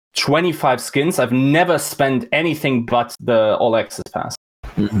 25 skins. I've never spent anything but the All Access Pass.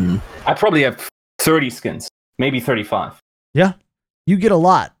 I probably have 30 skins, maybe 35. Yeah, you get a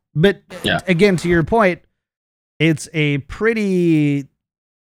lot. But again, to your point, it's a pretty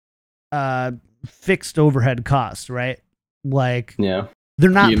fixed overhead cost, right? They're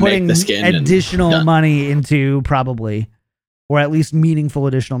not putting additional money into probably, or at least meaningful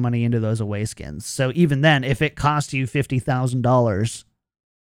additional money into those away skins. So even then, if it costs you $50,000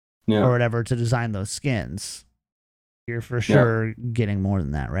 or whatever to design those skins, you're for sure getting more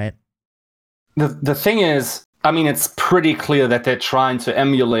than that, right? The thing is, it's pretty clear that they're trying to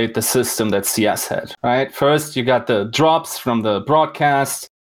emulate the system that CS had, right? First, you got the drops from the broadcast,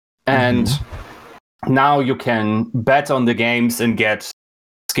 and now you can bet on the games and get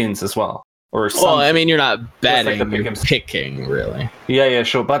skins as well. Or something. You're not betting, you're picking, really. Yeah,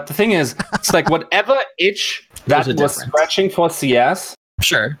 sure. But the thing is, it's like whatever itch that was scratching for CS,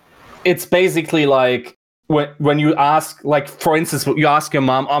 sure. It's basically like when you ask, for instance, you ask your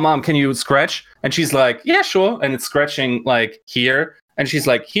mom, "Oh, mom, can you scratch?" And she's like, "Yeah, sure." And it's scratching here, and she's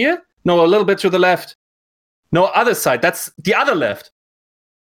like, "Here? No, a little bit to the left. No, other side. That's the other left.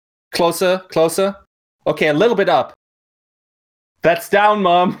 Closer. Okay, a little bit up. That's down,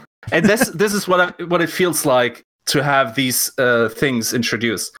 mom." And this is what it feels like to have these things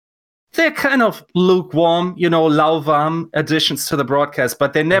introduced. They're kind of lukewarm, lauwarm additions to the broadcast,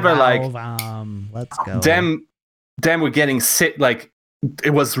 but they're never let's go. Damn, we're getting sick. It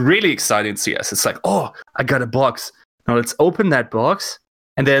was really exciting to see us. It's like, oh, I got a box. Now let's open that box,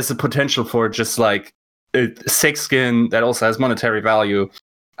 and there's a potential for just sick skin that also has monetary value.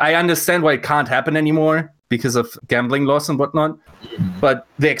 I understand why it can't happen anymore because of gambling laws and whatnot, but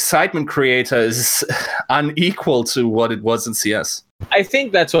the excitement creator is unequal to what it was in CS. I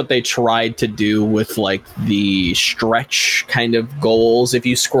think that's what they tried to do with like the stretch kind of goals. If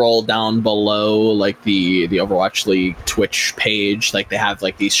you scroll down below like the Overwatch League Twitch page, like they have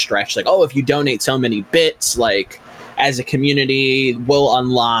like these stretch, like, oh, if you donate so many bits, like as a community, we'll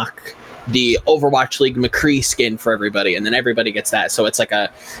unlock the Overwatch League McCree skin for everybody, and then everybody gets that. So it's like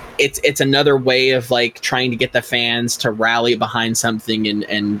it's another way of like trying to get the fans to rally behind something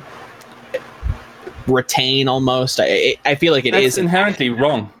and retain almost. I feel like That's inherently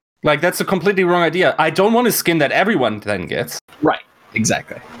wrong. Like, that's a completely wrong idea. I don't want a skin that everyone then gets. Right,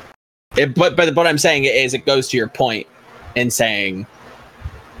 exactly. But what I'm saying is it goes to your point in saying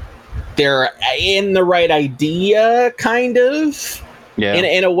they're in the right idea, kind of,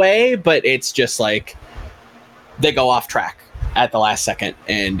 in a way, but it's just like they go off track at the last second,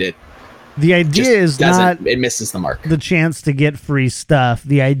 and the idea is not it misses the mark. The chance to get free stuff.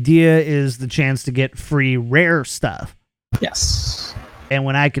 The idea is the chance to get free rare stuff. Yes. And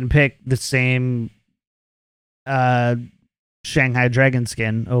when I can pick the same Shanghai Dragon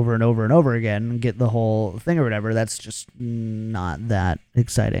skin over and over and over again and get the whole thing or whatever, that's just not that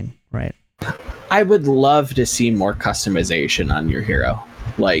exciting, right? I would love to see more customization on your hero.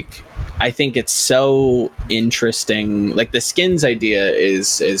 Like, I think it's so interesting. Like, the skins idea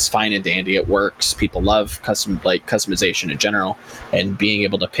is fine and dandy. It works. People love customization in general and being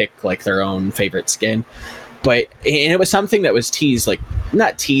able to pick like their own favorite skin. And it was something that was teased, like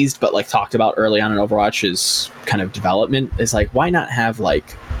not teased, but like talked about early on in Overwatch's kind of development. Is like, why not have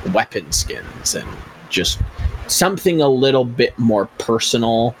like weapon skins and just something a little bit more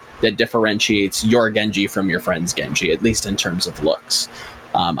personal that differentiates your Genji from your friend's Genji, at least in terms of looks.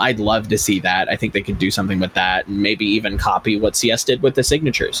 I'd love to see that. I think they could do something with that, and maybe even copy what CS did with the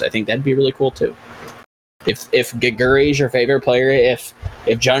signatures. I think that'd be really cool too. If Geguri is your favorite player, if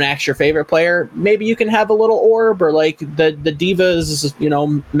Jonak's your favorite player, maybe you can have a little orb, or like the Diva's,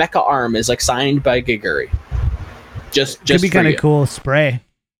 mecha arm is like signed by Geguri. Just could be kind of cool spray.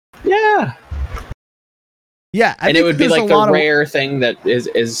 Yeah. Yeah, and it would be like the rare thing that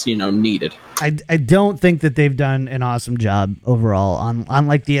is needed. I don't think that they've done an awesome job overall on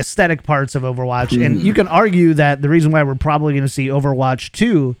like the aesthetic parts of Overwatch. And you can argue that the reason why we're probably going to see Overwatch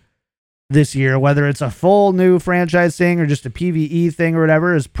 2 this year, whether it's a full new franchise thing or just a PvE thing or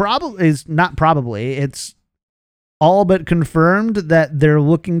whatever, it's all but confirmed that they're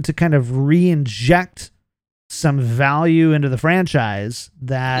looking to kind of re-inject some value into the franchise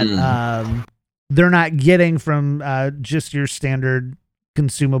that they're not getting from just your standard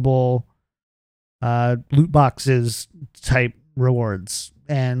consumable loot boxes type rewards.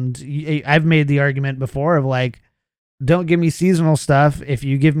 And I've made the argument before of like, don't give me seasonal stuff. If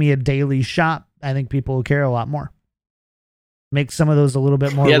you give me a daily shop, I think people will care a lot more. Make some of those a little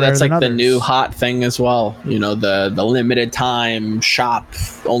bit more. Yeah, that's like the new hot thing as well. The limited time shop,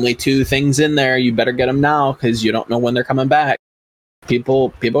 only 2 things in there. You better get them now because you don't know when they're coming back.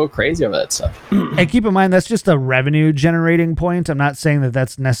 People are crazy over that stuff. And keep in mind, that's just a revenue generating point. I'm not saying that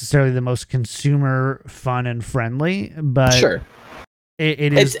that's necessarily the most consumer fun and friendly, but sure.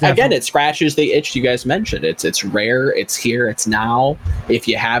 It is again, it scratches the itch you guys mentioned. It's rare, it's here, it's now. If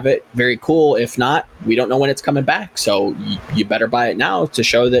you have it, very cool. If not, we don't know when it's coming back. So you better buy it now to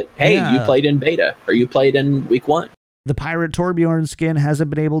show that, hey, you played in beta or you played in week 1. The Pirate Torbjorn skin hasn't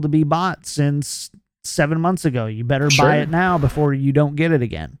been able to be bought since 7 months ago. You better buy it now before you don't get it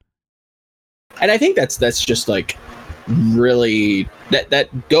again. And I think that's just like really that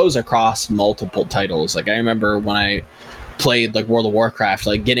goes across multiple titles. Like, I remember when I played like World of Warcraft,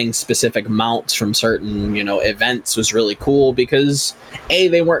 like getting specific mounts from certain events was really cool because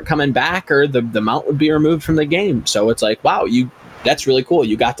they weren't coming back, or the mount would be removed from the game. So it's like, wow, that's really cool.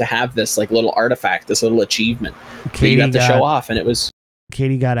 You got to have this like little artifact, this little achievement that you got to show off, and it was.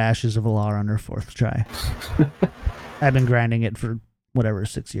 Katie got Ashes of Alar on her 4th try. I've been grinding it for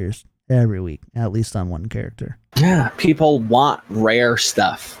 6 years every week, at least on one character. Yeah, people want rare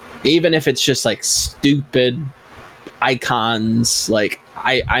stuff, even if it's just like stupid icons. Like,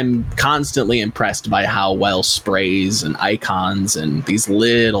 I'm constantly impressed by how well sprays and icons and these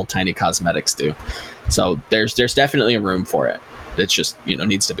little tiny cosmetics do. So there's definitely a room for it. It's just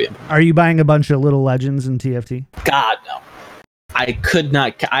needs to be implemented. Are you buying a bunch of little legends in TFT? God, no.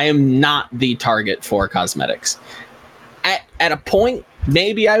 I am not the target for cosmetics. At a point,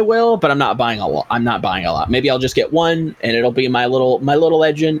 maybe I will, but I'm not buying a lot. Maybe I'll just get one, and it'll be my little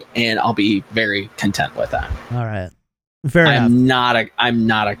legend, and I'll be very content with that. All right. Fair enough. I'm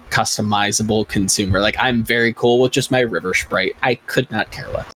not a customizable consumer. Like, I'm very cool with just my river sprite. I could not care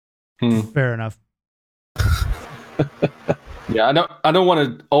less. Fair enough. Yeah, I don't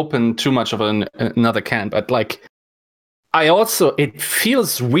want to open too much of another can, but like, it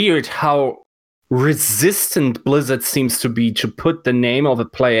feels weird how resistant Blizzard seems to be to put the name of a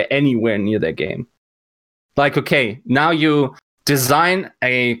player anywhere near their game. Like, okay, now you design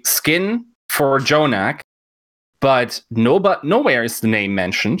a skin for Jonak, but nowhere is the name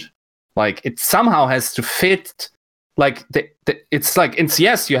mentioned. Like, it somehow has to fit. Like, it's like in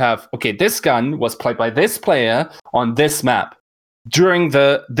CS you have, okay, this gun was played by this player on this map during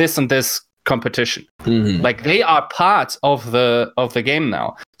the this and this competition. Mm-hmm. Like, they are part of the game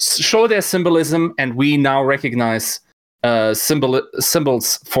now. Show their symbolism, and we now recognize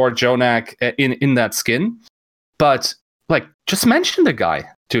symbols for Jonak in that skin. But like, just mention the guy,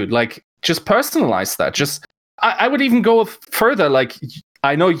 dude. Like, just personalize that. Just I would even go further. Like,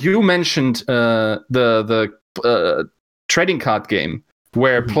 I know you mentioned the trading card game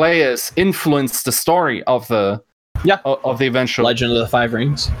where players influence the story of the eventual Legend of the Five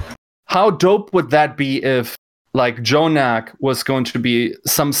Rings. How dope would that be if, like, Jonak was going to be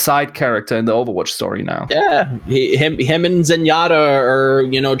some side character in the Overwatch story now? Yeah, him and Zenyatta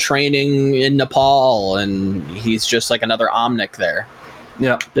are, training in Nepal, and he's just like another Omnic there.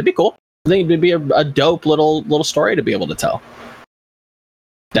 Yeah, that'd be cool. I think it'd be a dope little story to be able to tell.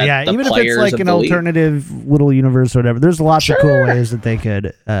 Even if it's like an alternative little universe or whatever, there's lots of cool ways that they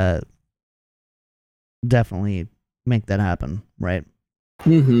could definitely make that happen, right?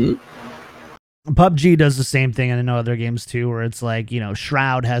 Mm-hmm. PUBG does the same thing, and I know other games too, where it's like,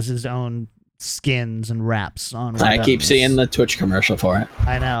 Shroud has his own skins and wraps on. I keep seeing the Twitch commercial for it.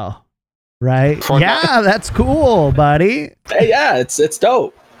 I know, right? Yeah, that's cool, buddy. Hey, yeah, it's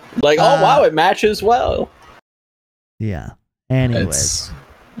dope. Like, oh wow, it matches well. Yeah. Anyways,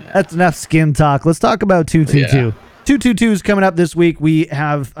 that's enough skin talk. Let's talk about 222. Yeah. 222 is coming up this week. We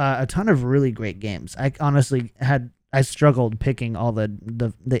have a ton of really great games. I honestly I struggled picking all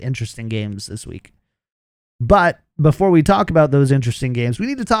the interesting games this week. But before we talk about those interesting games, we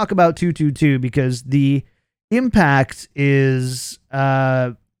need to talk about 222 because the impact is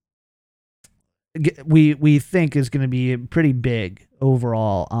we think is going to be pretty big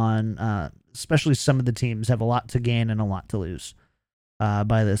overall on especially some of the teams have a lot to gain and a lot to lose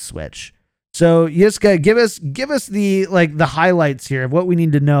by this switch. So Yiska, give us the highlights here of what we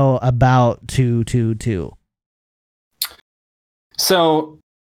need to know about 222. So,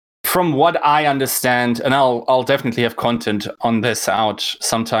 from what I understand, and I'll definitely have content on this out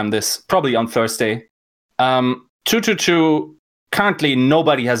sometime probably on Thursday. 222, currently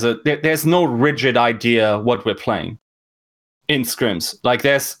nobody has there's no rigid idea what we're playing in scrims. Like,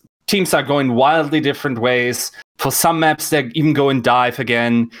 teams are going wildly different ways. For some maps, they even go in dive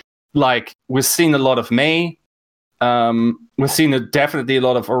again. Like, we've seen a lot of Mei. We've seen definitely a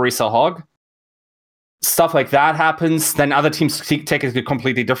lot of Orisa Hog. Stuff like that happens, then other teams take it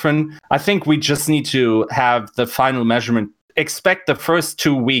completely different. I think we just need to have the final measurement. Expect the first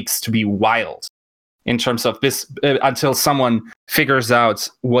 2 weeks to be wild in terms of this until someone figures out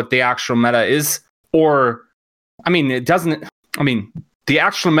what the actual meta is. Or, the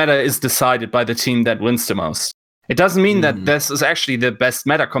actual meta is decided by the team that wins the most. It doesn't mean that this is actually the best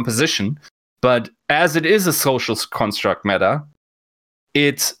meta composition, but as it is a social construct meta,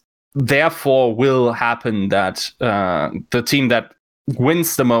 it therefore will happen that the team that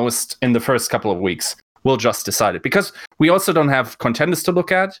wins the most in the first couple of weeks will just decide it. Because we also don't have contenders to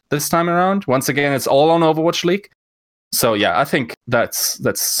look at this time around. Once again, it's all on Overwatch League. So yeah, I think that's.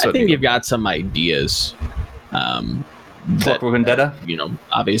 I think you've got some ideas. Clockwork Vendetta.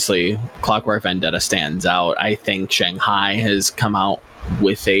 Obviously, Clockwork Vendetta stands out. I think Shanghai has come out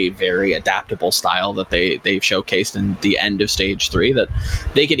with a very adaptable style that they've showcased in the end of stage 3 that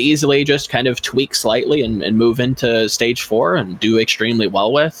they could easily just kind of tweak slightly and move into stage 4 and do extremely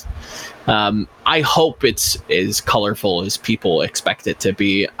well with. I hope it's as colorful as people expect it to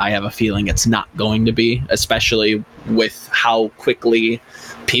be. I have a feeling it's not going to be, especially with how quickly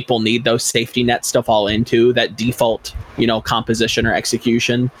people need those safety nets to fall into, that default, composition or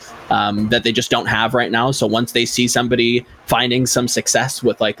execution that they just don't have right now. So once they see somebody finding some success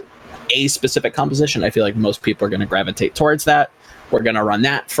with like a specific composition, I feel like most people are going to gravitate towards that. We're going to run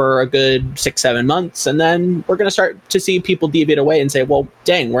that for a good 6-7 months, and then we're going to start to see people deviate away and say, well,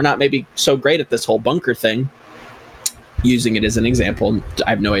 dang, we're not maybe so great at this whole bunker thing. Using it as an example,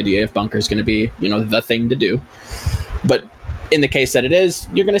 I have no idea if bunker is going to be, the thing to do. But in the case that it is,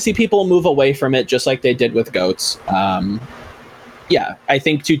 you're going to see people move away from it just like they did with GOATs. I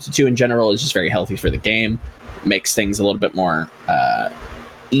think 2-2 in general is just very healthy for the game. makes things a little bit more.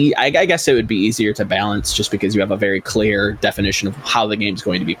 I guess it would be easier to balance just because you have a very clear definition of how the game's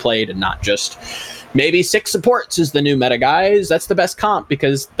going to be played, and not just maybe 6 supports is the new meta, guys. That's the best comp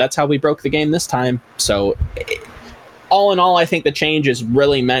because that's how we broke the game this time. So all in all, I think the change is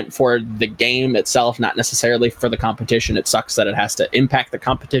really meant for the game itself, not necessarily for the competition. It sucks that it has to impact the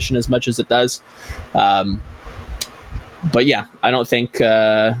competition as much as it does. But yeah, I don't think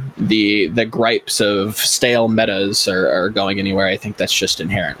the gripes of stale metas are going anywhere. I think that's just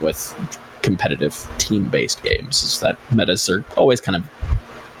inherent with competitive team-based games, is that metas are always kind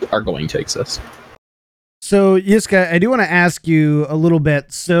of are going to exist. So, Yiska, I do want to ask you a little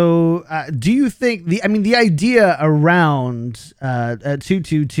bit. So, do you think the idea around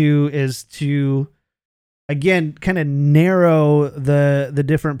 222 is to, again, kind of narrow the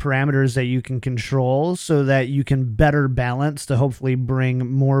different parameters that you can control so that you can better balance to hopefully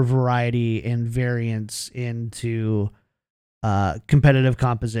bring more variety and variance into competitive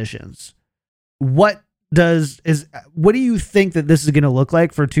compositions? What do you think that this is going to look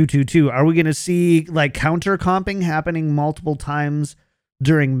like for 222? Are we going to see like counter comping happening multiple times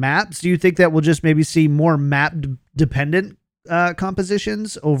during maps? Do you think that we'll just maybe see more map dependent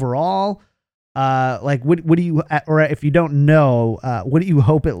compositions overall? Like what do you, or if you don't know, what do you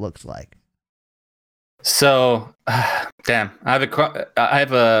hope it looks like? So, damn, I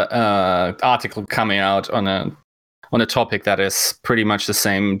have a article coming out on a topic that is pretty much the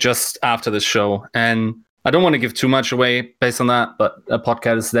same just after the show, and I don't want to give too much away based on that, but a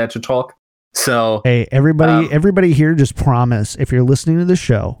podcast is there to talk. So, hey, everybody here, just promise if you're listening to the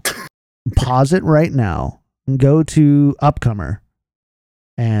show, pause it right now and go to Upcomer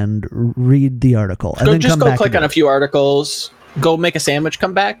and read the article, and then just go click on a few articles, go make a sandwich,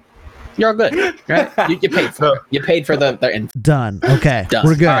 come back. You're all good, right? you paid for it. You paid for the info. Done. Okay, Done.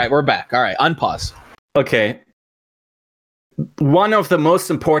 We're good. All right, we're back. All right, unpause. Okay. One of the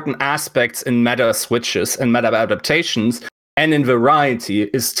most important aspects in meta switches and meta adaptations and in variety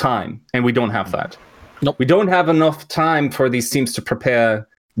is time, and we don't have that. Nope. We don't have enough time for these teams to prepare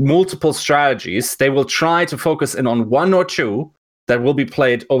multiple strategies. They will try to focus in on one or two that will be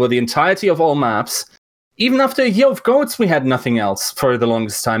played over the entirety of all maps. Even after a year of GOATs, we had nothing else for the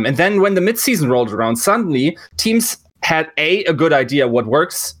longest time. And then when the midseason rolled around, suddenly teams had a good idea what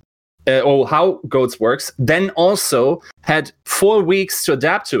works, or how GOATs works, then also had 4 weeks to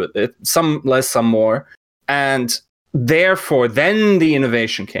adapt to it, some less, some more, and therefore then the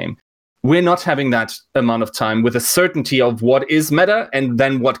innovation came. We're not having that amount of time with a certainty of what is meta and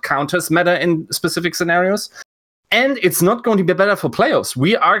then what counters meta in specific scenarios. And it's not going to be better for playoffs.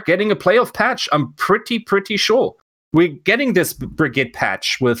 We are getting a playoff patch, I'm pretty sure. We're getting this Brigitte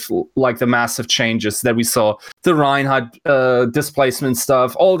patch with like the massive changes that we saw, the Reinhardt displacement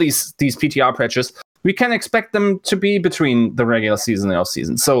stuff, all these PTR patches. We can expect them to be between the regular season and off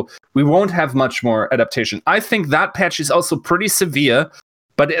season. So we won't have much more adaptation. I think that patch is also pretty severe.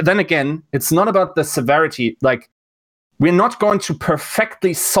 But then again, it's not about the severity. Like, we're not going to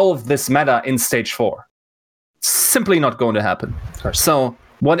perfectly solve this meta in stage 4. It's simply not going to happen. So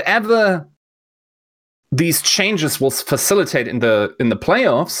whatever these changes will facilitate in the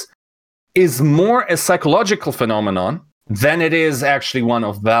playoffs is more a psychological phenomenon than it is actually one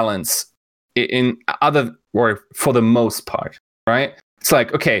of balance in other, or for the most part, right? It's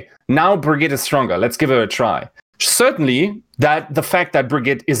like, okay, now Brigitte is stronger. Let's give her a try. Certainly, that the fact that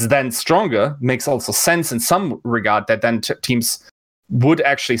Brigitte is then stronger makes also sense in some regard, that then teams would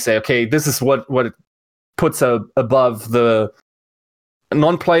actually say, okay, this is what it puts above the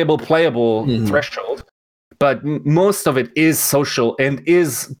non-playable, playable threshold. But most of it is social and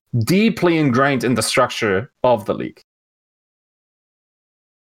is deeply ingrained in the structure of the league.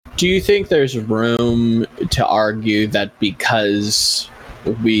 Do you think there's room to argue that because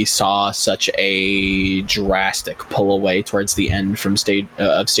we saw such a drastic pull away towards the end from stage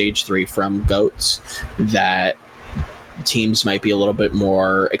 3 from GOATs, that teams might be a little bit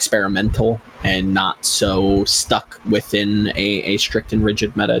more experimental and not so stuck within a strict and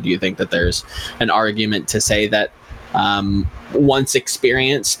rigid meta? Do you think that there's an argument to say that once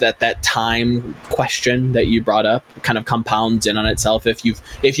experienced, that time question that you brought up kind of compounds in on itself? If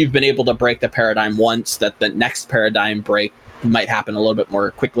you've been able to break the paradigm once, that the next paradigm break might happen a little bit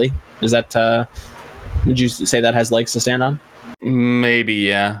more quickly? Is that would you say that has legs to stand on? Maybe,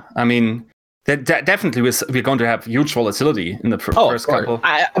 yeah. I mean, definitely we're going to have huge volatility in the first couple.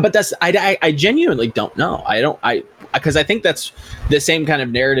 But I genuinely don't know. because I think that's the same kind of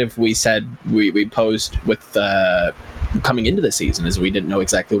narrative we said we posed with coming into the season, is we didn't know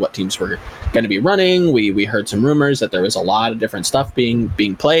exactly what teams were going to be running. We heard some rumors that there was a lot of different stuff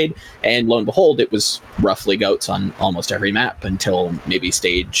being played, and lo and behold, it was roughly goats on almost every map until maybe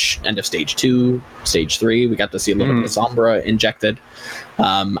end of stage 2, stage 3. We got to see a little bit of Sombra injected.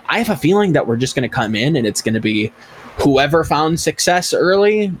 I have a feeling that we're just going to come in and it's going to be whoever found success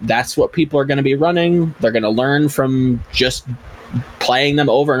early, that's what people are going to be running. They're going to learn from just playing them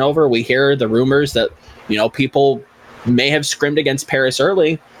over and over. We hear the rumors that, people may have scrimmed against Paris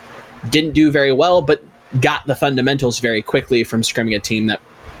early, didn't do very well, but got the fundamentals very quickly from scrimming a team that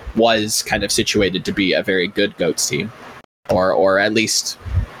was kind of situated to be a very good GOATS team, or at least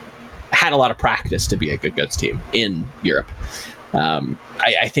had a lot of practice to be a good GOATS team in Europe.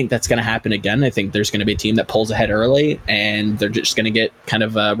 I think that's going to happen again. I think there's going to be a team that pulls ahead early, and they're just going to get kind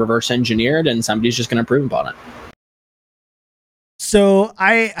of reverse engineered, and somebody's just going to improve upon it. So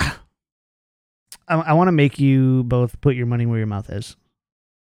I want to make you both put your money where your mouth is.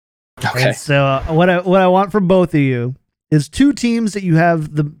 Okay. And so what I want from both of you is 2 teams that you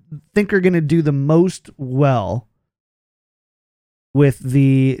think are going to do the most well with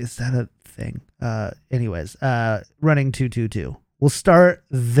the, is that a thing? Running 2-2-2. We'll start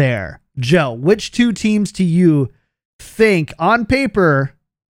there. Joe, which 2 teams do you think on paper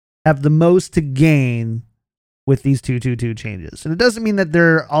have the most to gain with these 2-2-2 changes? And it doesn't mean that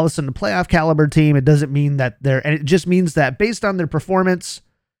they're all of a sudden a playoff caliber team. It doesn't mean that and it just means that based on their performance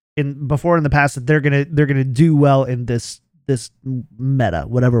in the past, that they're gonna do well in this meta,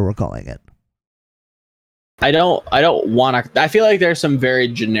 whatever we're calling it. I don't want to. I feel like there's some very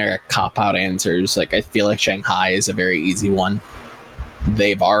generic cop-out answers. Like, I feel like Shanghai is a very easy one.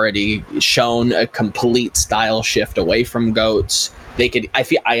 They've already shown a complete style shift away from GOATS.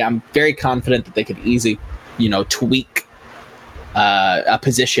 I'm very confident that they could easily, tweak a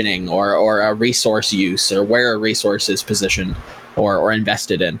positioning or a resource use, or where a resource is positioned or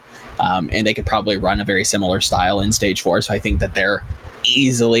invested in. And they could probably run a very similar style in stage 4. So I think that they're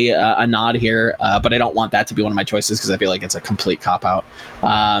easily a nod here, but I don't want that to be one of my choices because I feel like it's a complete cop-out.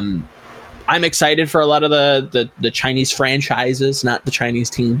 I'm excited for a lot of the Chinese franchises, not the Chinese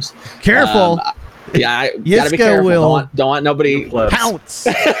teams. Careful. Yeah, gotta be careful. Don't want nobody pounce.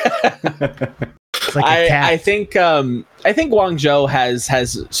 Like I think Guangzhou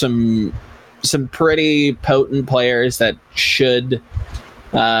has some pretty potent players that should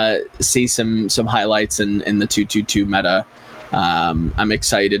see some highlights in the 2-2-2 meta. I'm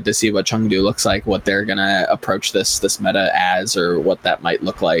excited to see what Chengdu looks like, what they're gonna approach this meta as, or what that might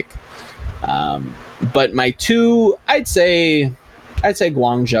look like. But my 2, I'd say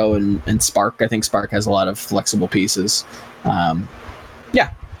Guangzhou and Spark. I think Spark has a lot of flexible pieces.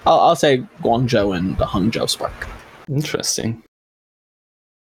 I'll say Guangzhou and the Hangzhou Spark. Interesting.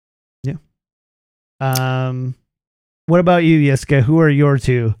 Yeah. What about you, Yiska? Who are your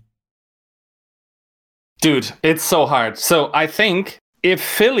 2? Dude, it's so hard. So I think if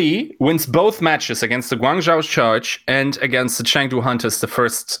Philly wins both matches against the Guangzhou Charge and against the Chengdu Hunters the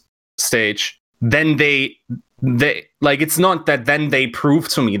first stage, then they like, it's not that then they prove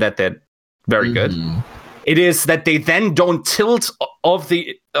to me that they're very good. It is that they then don't tilt of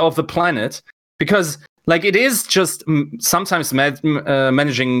the planet, because like, it is just sometimes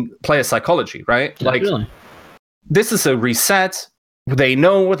managing player psychology, right? Yeah, like, really. This is a reset. They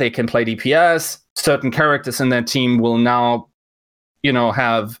know they can play DPS. Certain characters in their team will now,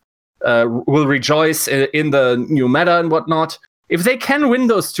 will rejoice in the new meta and whatnot. If they can win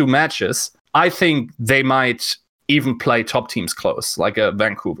those 2 matches, I think they might even play top teams close, like a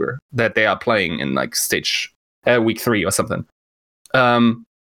Vancouver that they are playing in like stage week 3 or something.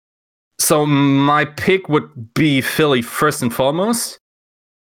 So my pick would be Philly first and foremost.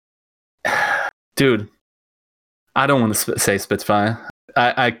 Dude, I don't want to say Spitfire.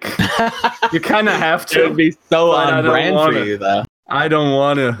 You kind of have to. It would be so on brand for you, though. I don't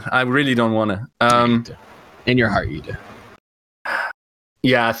want to. I really don't want to. In your heart, you do.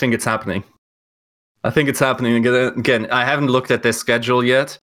 Yeah, I think it's happening. Again, I haven't looked at their schedule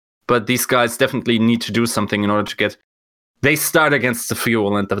yet, but these guys definitely need to do something in order to get. They start against the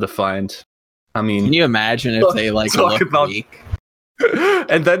Fuel and the Defiant. I mean, can you imagine if they look weak?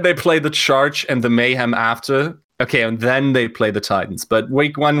 And then they play the Charge and the Mayhem after. Okay, and then they play the Titans. But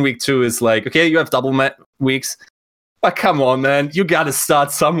week 1, week 2 is like, okay, you have double weeks. But come on, man, you got to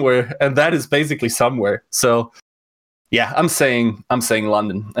start somewhere, and that is basically somewhere. So, yeah, I'm saying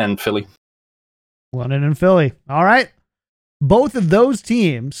London and Philly. London and Philly. All right, both of those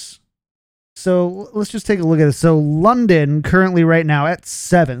teams. So let's just take a look at it. So London currently right now at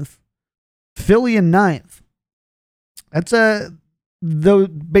 7th, Philly in 9th. That's though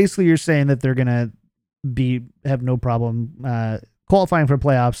basically you're saying that they're gonna have no problem qualifying for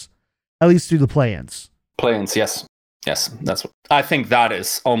playoffs, at least through the play-ins. Play-ins, yes. That's what I think. That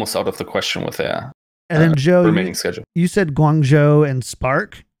is almost out of the question with their and then Joe, remaining schedule. You said Guangzhou and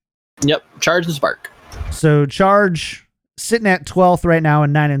Spark. Yep, Charge and Spark. So Charge sitting at 12th right now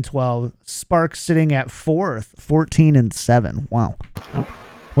and 9-12. Spark sitting at 4th, 14-7. Wow,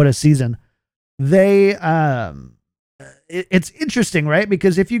 what a season! They it's interesting, right?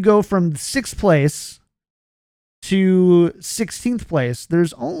 Because if you go from 6th place to 16th place,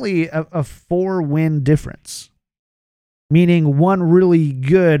 there's only a 4-win difference, meaning one really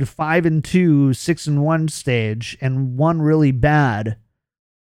good 5-2, 6-1 stage, and one really bad,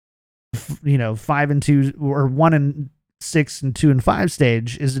 5-2 or 1-6 and 2-5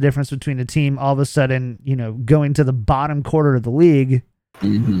 stage is the difference between a team all of a sudden, going to the bottom quarter of the league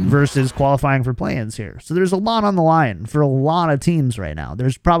versus qualifying for play-ins here. So there's a lot on the line for a lot of teams right now.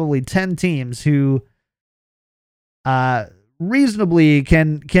 There's probably 10 teams who reasonably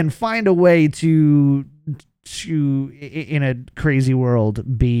can find a way to in a crazy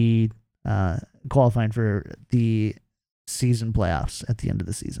world be qualifying for the season playoffs at the end of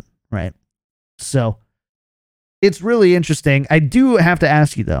the season, right? So it's really interesting. I do have to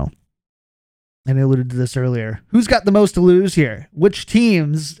ask you though, and I alluded to this earlier, who's got the most to lose here? Which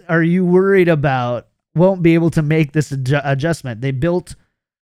teams are you worried about won't be able to make this adjustment? They built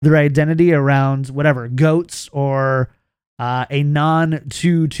their identity around whatever, GOATs or a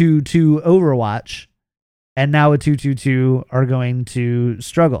non-2-2-2 Overwatch, and now a 2-2-2 are going to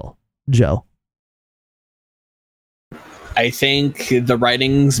struggle. Joe? I think the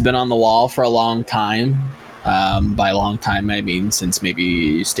writing's been on the wall for a long time. By a long time, I mean since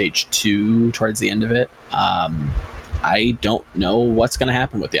maybe stage 2 towards the end of it. I don't know what's going to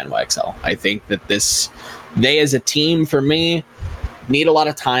happen with the NYXL. I think that they as a team, for me, need a lot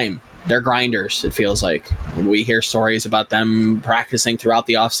of time. They're grinders, it feels like. We hear stories about them practicing throughout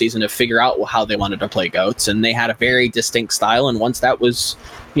the offseason to figure out how they wanted to play GOATs, and they had a very distinct style, and once that was,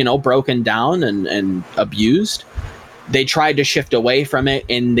 broken down and abused, they tried to shift away from it,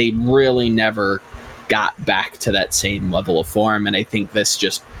 and they really never got back to that same level of form. And I think this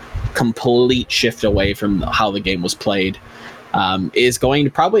just complete shift away from how the game was played is going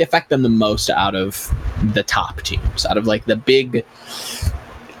to probably affect them the most out of the top teams, out of like the big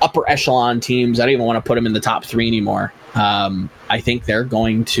upper echelon teams. I don't even want to put them in the top 3 anymore. I think they're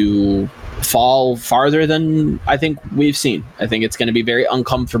going to fall farther than I think we've seen. I think it's going to be very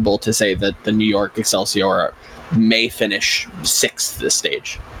uncomfortable to say that the New York Excelsior may finish 6th this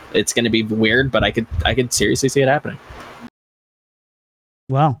stage. It's going to be weird, but I could seriously see it happening.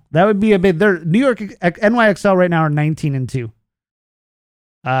 Wow, that would be a big. They're New York NYXL right now are 19-2.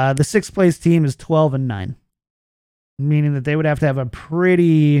 The 6th place team is 12-9, meaning that they would have to have a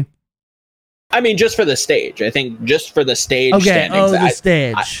pretty. I mean, just for the stage. I think just for the stage. Okay, standings, the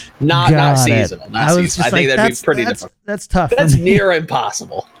stage. Not seasonal. Not seasonal. I think that'd be pretty difficult. That's tough. That's near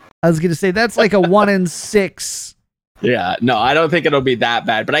impossible. I was going to say that's like a 1-6. Yeah, no, I don't think it'll be that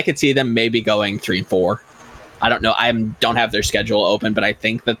bad, but I could see them maybe going 3-4. I don't know. I don't have their schedule open, but I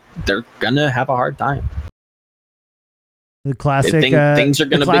think that they're gonna have a hard time. The classic things are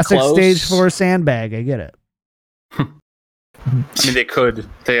gonna be close. Stage 4 sandbag. I get it. I mean, they could.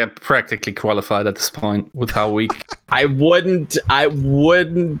 They are practically qualified at this point with how weak. I don't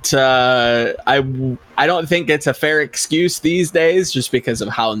think it's a fair excuse these days, just because of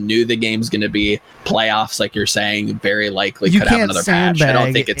how new the game's going to be. Playoffs, like you're saying, very likely could have another patch. I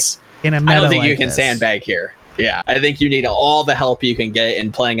don't think it's. I don't think you can sandbag here. Yeah, I think you need all the help you can get,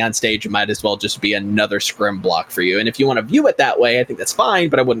 and playing on stage might as well just be another scrim block for you. And if you want to view it that way, I think that's fine,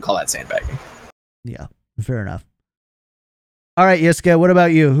 but I wouldn't call that sandbagging. Yeah, fair enough. All right, Yiska, what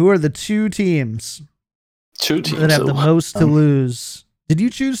about you? Who are the 2 teams? 2 teams that have the most to lose? Did you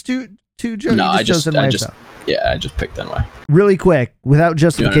choose two, Joe? No, I just picked NY. Really quick, without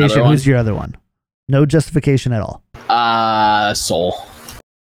justification, who's your other one? No justification at all. Seoul.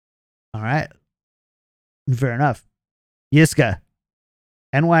 All right. Fair enough. Yiska,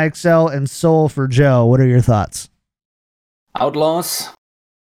 NYXL and Seoul for Joe. What are your thoughts? Outlaws.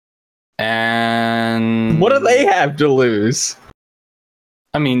 And what do they have to lose?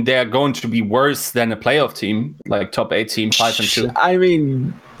 I mean, they're going to be worse than a playoff team, like top 8 team, 5-2. I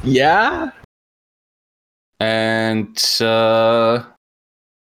mean, yeah. And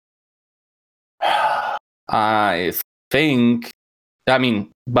I think, I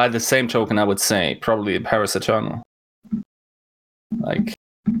mean, by the same token, I would say probably Paris Eternal. Like,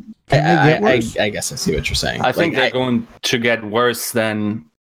 I guess I see what you're saying. I think they're going to get worse than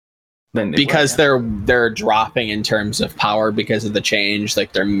because they're dropping in terms of power because of the change.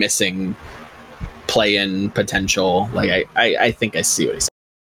 Like, they're missing play-in potential. Like I think I see what he's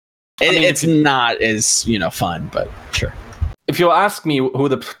saying. It's not as fun, but sure. If you ask me who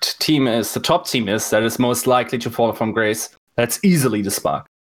the team is, the top team is that is most likely to fall from grace, that's easily the Spark.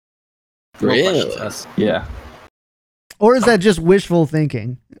 Really? Yeah. Or is that just wishful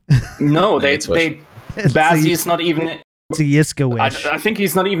thinking? No, Bazzi is not even. It's a Yiska wish. I think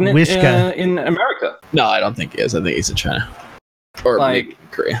he's not even in America. No, I don't think he is. I think he's in China or maybe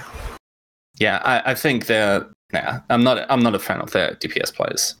Korea. Yeah, I think they're. Nah, I'm not a fan of their DPS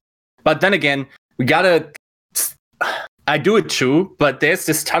players. But then again, we gotta. I do it too, but there's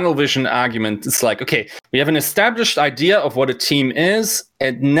this tunnel vision argument. It's like, okay, we have an established idea of what a team is,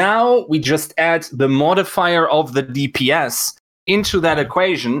 and now we just add the modifier of the DPS into that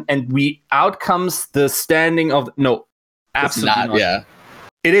equation, and out comes the standing of no, absolutely not. Yeah,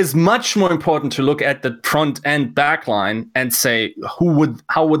 it is much more important to look at the front and back line and say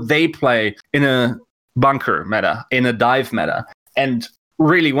how would they play in a bunker meta, in a dive meta, and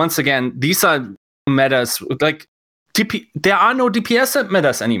really, once again, these are metas like. There are no DPS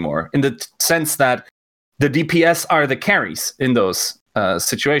metas anymore in the sense that the DPS are the carries in those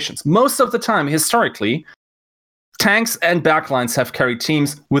situations. Most of the time, historically, tanks and backlines have carried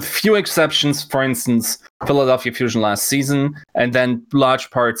teams with few exceptions. For instance, Philadelphia Fusion last season, and then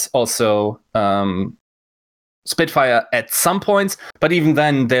large parts also Spitfire at some points. But even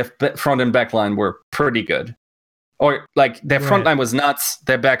then, their front and backline were pretty good. Or like their front line was nuts,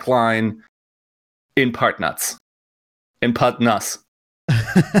 their backline in part nuts. In Patnas.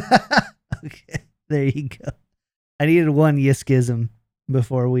 Okay, there you go. I needed one Yiskism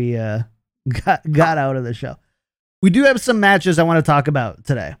before we got out of the show. We do have some matches I want to talk about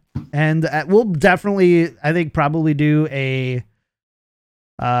today, and we'll definitely, I think, probably do a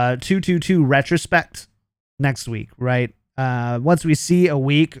 2-2-2 retrospect next week, right? Once we see a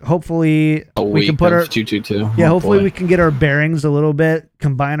week, hopefully we can put our 2-2-2. Yeah, hopefully we can get our bearings a little bit,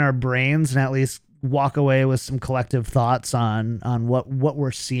 combine our brains, and at least walk away with some collective thoughts on what we're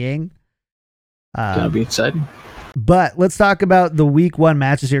seeing. Gonna be exciting. But let's talk about the week 1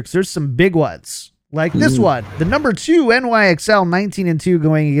 matches here, because there's some big ones like this one. The number 2 NYXL 19-2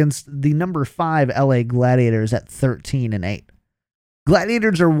 going against the number 5 LA Gladiators at 13-8.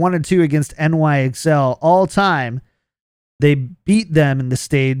 Gladiators are 1-2 against NYXL all time. They beat them in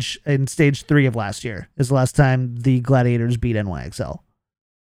stage 3 of last year. Is the last time the Gladiators beat NYXL.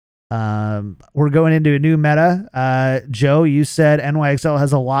 We're going into a new meta. Joe, you said NYXL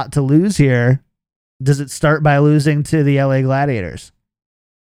has a lot to lose here. Does it start by losing to the LA Gladiators?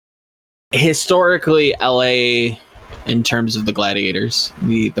 Historically, LA, in terms of the Gladiators,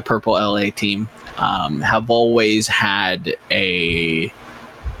 the purple LA team, have always had a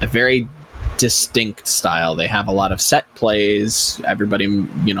very distinct style. They have a lot of set plays. Everybody,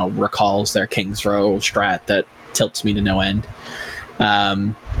 recalls their King's Row strat that tilts me to no end.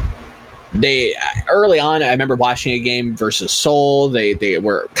 They early on, I remember watching a game versus Seoul. They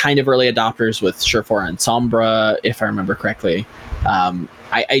were kind of early adopters with Surefour and Sombra, if I remember correctly.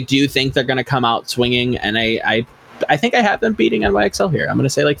 I do think they're going to come out swinging, and I think I have them beating NYXL here. I'm going to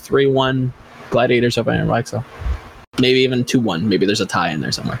say like 3-1 Gladiators over NYXL. Maybe even 2-1. Maybe there's a tie in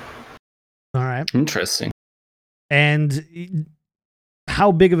there somewhere. All right. Interesting. And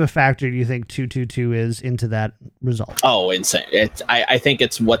how big of a factor do you think 2-2-2 is into that result? Oh, insane. I think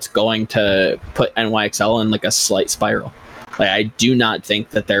it's what's going to put NYXL in like a slight spiral. Like, I do not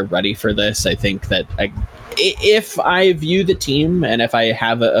think that they're ready for this. I think that if I view the team and if I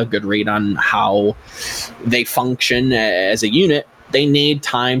have a good read on how they function as a unit, they need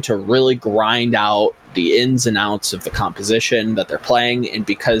time to really grind out the ins and outs of the composition that they're playing. And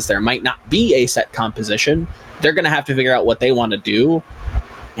because there might not be a set composition, they're going to have to figure out what they want to do.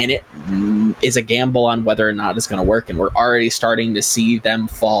 And it is a gamble on whether or not it's going to work. And we're already starting to see them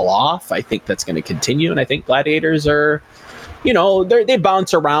fall off. I think that's going to continue. And I think Gladiators are, they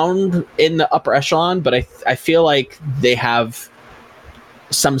bounce around in the upper echelon, but I feel like they have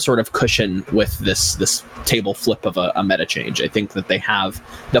some sort of cushion with this table flip of a meta change. I think that they have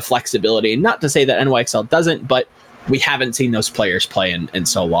the flexibility, not to say that NYXL doesn't, but we haven't seen those players play in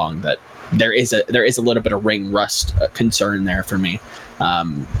so long that there is a little bit of ring rust concern there for me.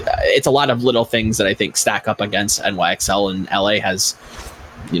 It's a lot of little things that I think stack up against NYXL, and LA has,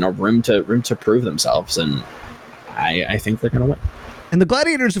 room to prove themselves, and I think they're going to win. And the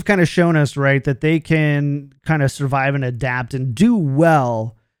Gladiators have kind of shown us, right, that they can kind of survive and adapt and do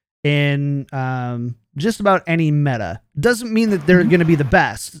well in just about any meta. Doesn't mean that they're going to be the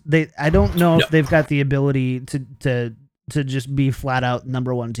best. I don't know if they've got the ability to just be flat out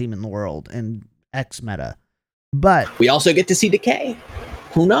number 1 team in the world in X meta. But we also get to see Decay.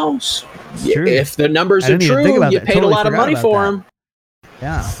 who knows? It's true. If the numbers I are didn't even think true, about you that. paid Totally a lot of forgot money about for that. him.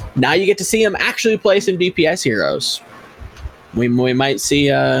 Yeah. Now you get to see him actually play some DPS heroes. We might see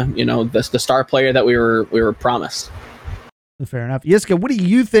the star player that we were promised. Fair enough. Yiska, what do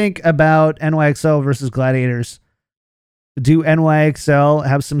you think about NYXL versus Gladiators? Do NYXL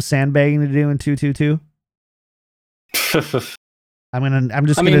have some sandbagging to do in 2-2-2? I'm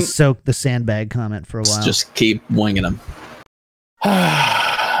just gonna soak the sandbag comment for a while. Just keep winging them.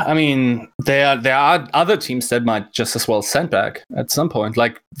 I mean, there are other teams that might just as well sandbag at some point.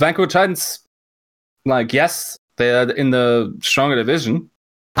 Like Vancouver Titans, like, yes, they're in the stronger division.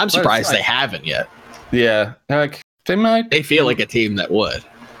 I'm surprised they haven't yet. Yeah, like they might. They feel like a team that would.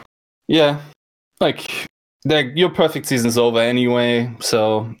 Yeah, like your perfect season's over anyway,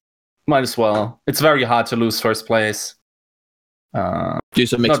 so might as well. It's very hard to lose first place. Do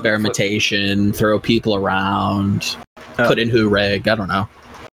some experimentation, throw people around, put in Hureg. I don't know.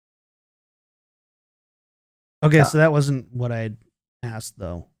 Okay, so that wasn't what I asked,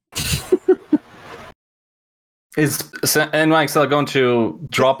 though. Is NYXL going to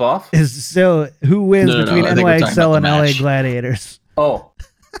drop off? So who wins between NYXL and LA Gladiators? Oh,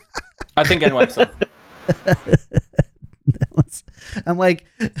 I think NYXL. I'm like,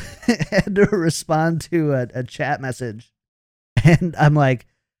 I had to respond to a chat message, and I'm like,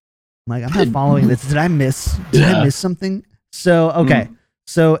 I'm not following this. Did I miss something? So okay,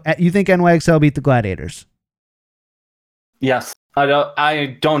 so you think NYXL beat the Gladiators? Yes,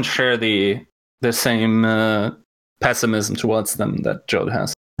 I don't share the same pessimism towards them that Joe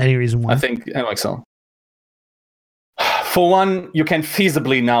has. Any reason why? I think NYXL. For one, you can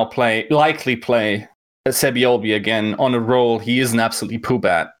feasibly now likely play Sebiobi again on a role he isn't absolutely poop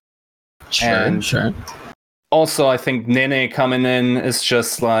at. Sure. Also, I think Nene coming in is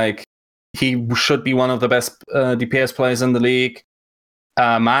just like, he should be one of the best DPS players in the league.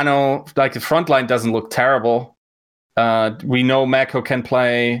 Mano, like, the front line doesn't look terrible. We know Mako can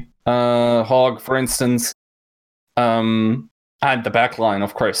play Hog, for instance. And the back line,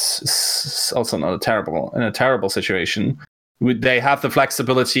 of course, is also not in a terrible situation. They have the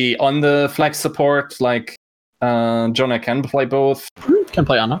flexibility on the flex support, like Jonah can play both. Can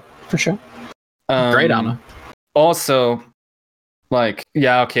play Ana, for sure. Great Ana. Also, like,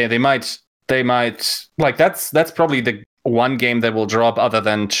 yeah, okay, they might like, that's probably the one game that will drop other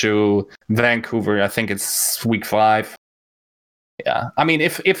than to Vancouver. I think it's week 5. Yeah, I mean,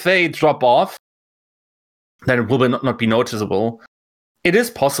 if they drop off, then it will not be noticeable. It is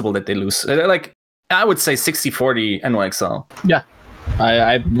possible that they lose. Like, I would say 60-40 NYXL. Yeah.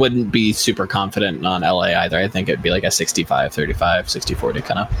 I wouldn't be super confident on LA either. I think it'd be like a 65-35, 60-40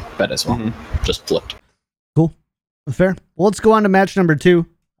 kind of bet as well. Mm-hmm. Just flipped. Cool. Fair. Well, let's go on to match number 2.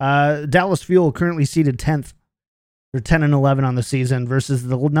 Dallas Fuel currently seated 10th. They're 10-11 on the season versus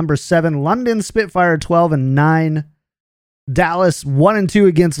the number 7 London Spitfire 12-9. Dallas 1-2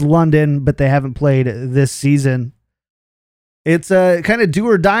 against London, but they haven't played this season. It's a kind of do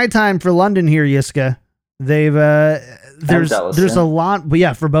or die time for London here, Yiska. They've there's Dallas, a lot, but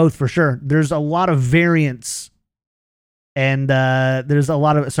yeah, for both for sure. There's a lot of variance, and there's a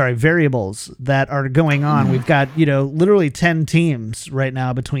lot of variables that are going on. We've got literally 10 teams right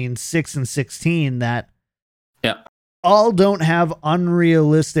now between 6 and 16 that all don't have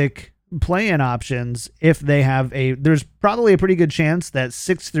unrealistic play-in options. If they have there's probably a pretty good chance that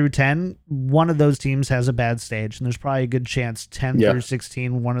 6 through 10, one of those teams has a bad stage, and there's probably a good chance 10 through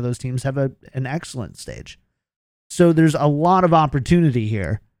 16, one of those teams have an excellent stage. So there's a lot of opportunity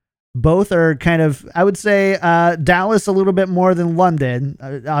here. Both are kind of, I would say, Dallas a little bit more than London,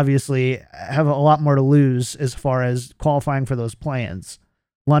 obviously have a lot more to lose as far as qualifying for those play-ins.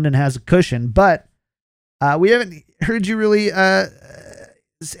 London has a cushion, but we haven't heard you really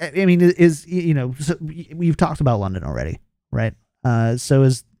I mean, so we've talked about London already, right? So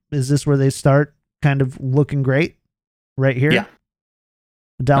is this where they start kind of looking great right here? Yeah.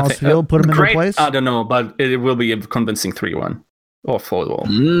 Dallas Field, put them in their place? I don't know, but it will be a convincing 3-1 or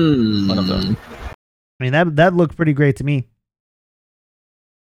 4-1. One of them. I mean, that looked pretty great to me.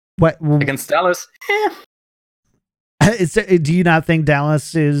 What against Dallas? Do you not think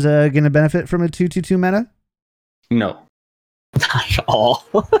Dallas is going to benefit from a 2-2-2 meta? No. Not at all.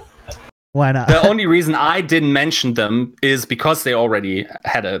 Why not? The only reason I didn't mention them is because they already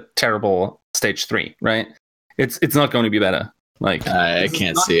had a terrible stage 3, right? It's not going to be better. Like, I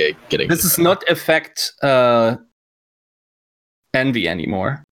can't see it getting. This does not affect Envy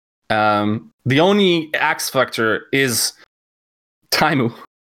anymore. The only X factor is Taimu.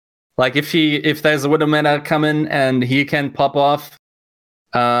 Like, if there's a Widow meta coming and he can pop off,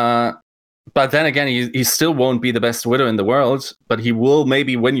 But then again, he still won't be the best widow in the world, but he will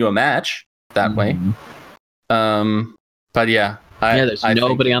maybe win you a match that way. But yeah. There's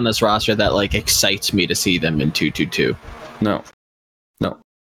nobody on this roster that like excites me to see them in 2-2-2. No.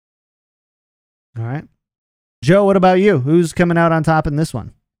 All right. Joe, what about you? Who's coming out on top in this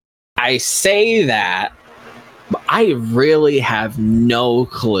one? I say that, but I really have no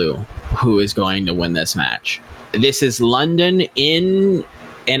clue who is going to win this match. This is London in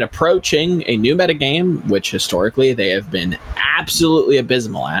and approaching a new metagame, which historically they have been absolutely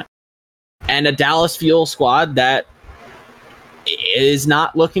abysmal at, and a Dallas Fuel squad that is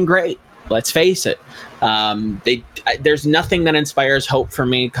not looking great. Let's face it. There's nothing that inspires hope for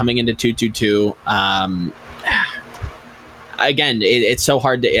me coming into 2-2-2. Again, it's so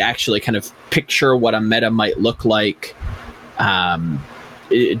hard to actually kind of picture what a meta might look like.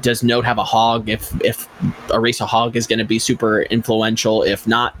 Does Note have a hog? If Orisa Hog is going to be super influential. If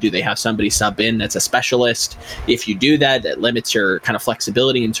not, do they have somebody sub in that's a specialist? If you do that, that limits your kind of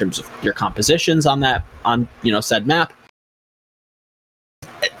flexibility in terms of your compositions on said map.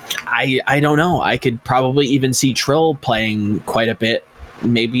 I don't know. I could probably even see Trill playing quite a bit,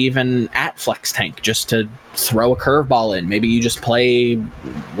 maybe even at Flex Tank, just to throw a curveball in. Maybe you just play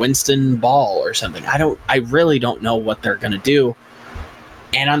Winston Ball or something. I really don't know what they're going to do.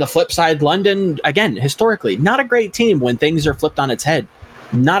 And on the flip side, London, again, historically, not a great team when things are flipped on its head.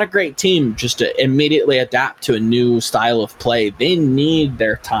 Not a great team just to immediately adapt to a new style of play. They need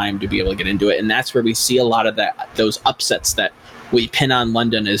their time to be able to get into it. And that's where we see a lot of those upsets that we pin on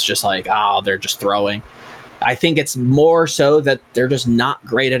London is just like, they're just throwing. I think it's more so that they're just not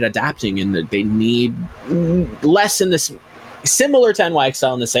great at adapting and that they need less in this, similar to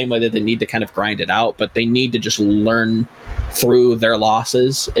NYXL in the same way that they need to kind of grind it out, but they need to just learn through their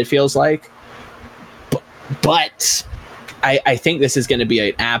losses, it feels like. But I think this is going to be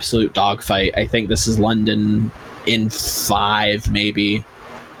an absolute dogfight. I think this is London in 5, maybe.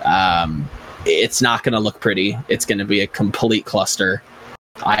 It's not going to look pretty. It's going to be a complete cluster.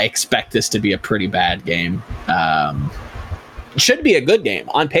 I expect this to be a pretty bad game. Should be a good game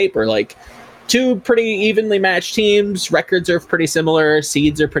on paper. Like, two pretty evenly matched teams. Records are pretty similar.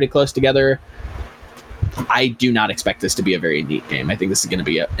 Seeds are pretty close together. I do not expect this to be a very neat game. I think this is going to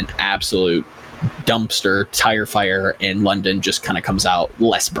be an absolute dumpster tire fire, and London just kind of comes out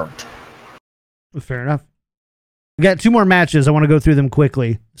less burnt. Fair enough. We got 2 more matches. I want to go through them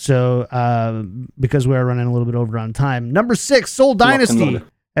quickly. So, because we're running a little bit over on time. Number 6, Seoul Dynasty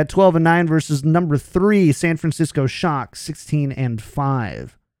at 12-9 versus number 3, San Francisco Shock,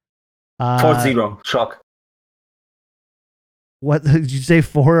 16-5. 4-0 Shock. What did you say?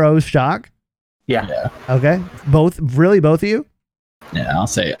 4-0 Shock? Yeah. Okay. Both of you? Yeah, I'll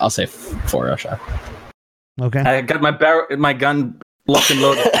say 4-0 Shock. Okay. I got my gun locked and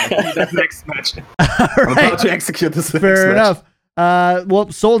loaded. That's next match. I'm about to execute this. Fair enough.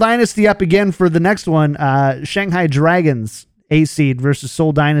 Well, Seoul Dynasty up again for the next one. Shanghai Dragons, 8 seed versus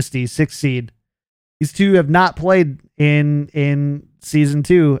Seoul Dynasty, 6 seed. These two have not played in season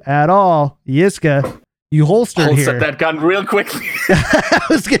 2 at all. Yiska, you holstered here. That gun real quickly. I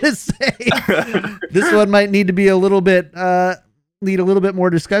was gonna say this one might need to be a little bit more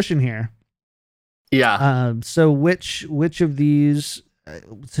discussion here. Yeah. So which of these?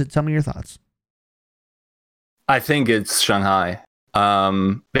 Tell me your thoughts. I think it's Shanghai.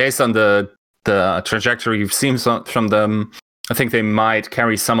 Based on the trajectory you've seen from them, I think they might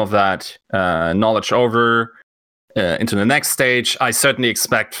carry some of that knowledge over into the next stage. I certainly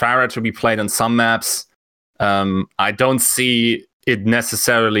expect Pharah to be played on some maps. I don't see it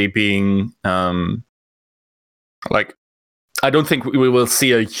necessarily being I don't think we will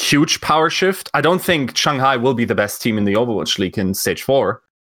see a huge power shift. I don't think Shanghai will be the best team in the Overwatch League in Stage 4,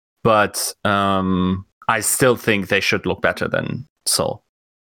 but I still think they should look better than Seoul.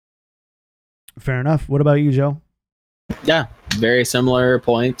 Fair enough. What about you, Joe? Yeah, very similar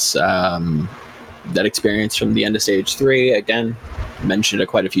points. That experience from the end of Stage 3, again, mentioned it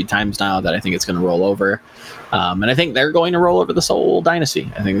quite a few times now that I think it's going to roll over. And I think they're going to roll over the Seoul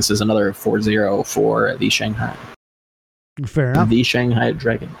Dynasty. I think this is another 4-0 for the Shanghai. Fair enough. The Shanghai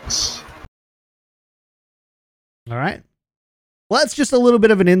Dragons. All right. Well, that's just a little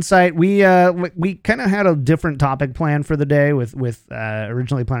bit of an insight. We kind of had a different topic plan for the day with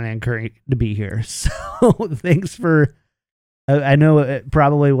originally planning on Curry to be here. So thanks for. I know it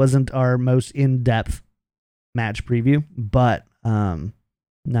probably wasn't our most in-depth match preview, but now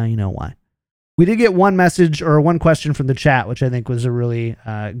you know why. We did get one message or one question from the chat, which I think was a really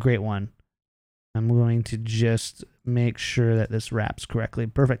great one. I'm going to just make sure that this wraps correctly.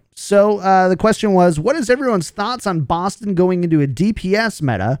 Perfect. So the question was, what is everyone's thoughts on Boston going into a DPS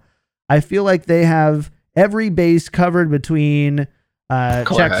meta? I feel like they have every base covered between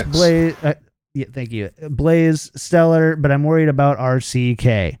Chex, Blaze. Yeah, thank you, Blaze, Stellar, but I'm worried about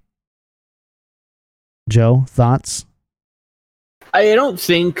RCK. Joe, thoughts? I don't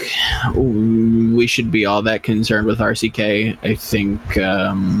think we should be all that concerned with RCK. I think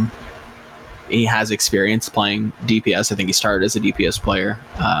he has experience playing DPS. I think he started as a DPS player.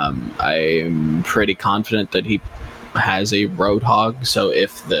 I'm pretty confident that he has a Roadhog. So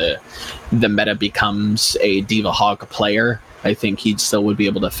if the meta becomes a D.Va Hog player, I think he still would be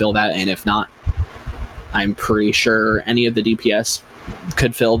able to fill that. And if not, I'm pretty sure any of the DPS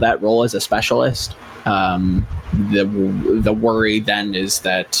could fill that role as a specialist. The worry then is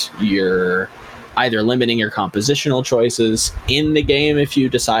that you're either limiting your compositional choices in the game if you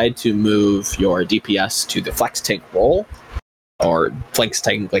decide to move your DPS to the flex tank role or flex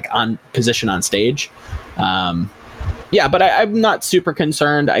tank like on position on stage. Yeah, but I'm not super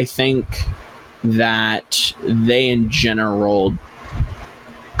concerned. I think that they in general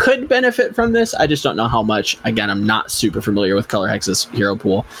could benefit from this. I just don't know how much. Again, I'm not super familiar with Color Hex's hero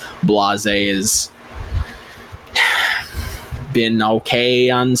pool. Blase is been okay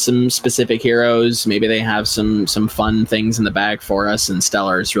on some specific heroes. Maybe they have some fun things in the bag for us, and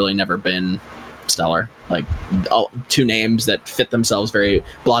Stellar has really never been Stellar. Like two names that fit themselves very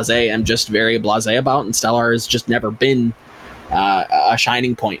Blase. I'm just very blase about, and Stellar has just never been a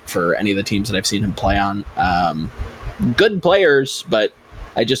shining point for any of the teams that I've seen him play on. Good players, but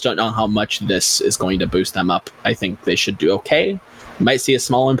I just don't know how much this is going to boost them up. I think they should do okay. Might see a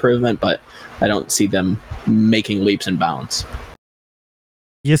small improvement, but I don't see them making leaps and bounds.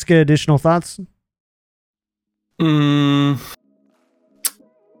 Yiska, additional thoughts?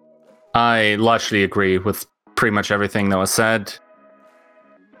 I largely agree with pretty much everything that was said.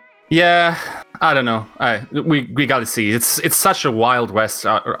 Yeah, I don't know. We got to see. It's such a wild west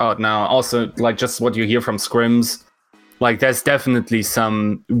out now. Also, like just what you hear from scrims, like there's definitely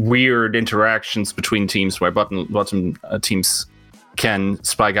some weird interactions between teams where bottom teams can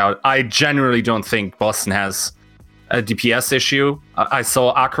spike out. I generally don't think Boston has a DPS issue. I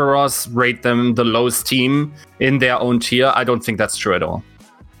saw Akaros rate them the lowest team in their own tier. I don't think that's true at all.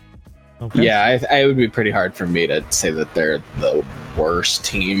 Okay. Yeah, it would be pretty hard for me to say that they're the worst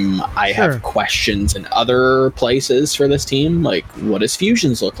team. I have questions in other places for this team. Like, what does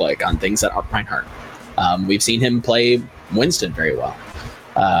Fusions look like on things that aren't Reinhardt? We've seen him play Winston very well.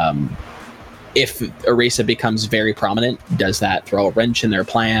 If Orisa becomes very prominent, does that throw a wrench in their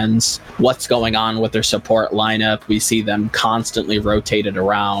plans? What's going on with their support lineup? We see them constantly rotated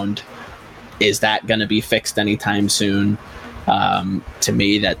around. Is that going to be fixed anytime soon? To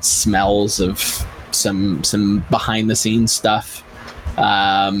me, that smells of some behind the scenes stuff.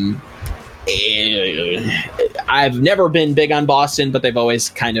 I've never been big on Boston, but they've always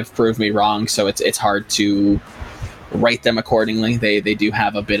kind of proved me wrong. So it's hard to rate them accordingly. They do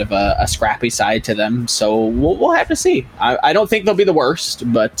have a bit of a scrappy side to them. So we'll have to see. I don't think they'll be the worst,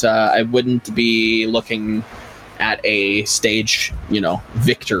 but I wouldn't be looking at a stage,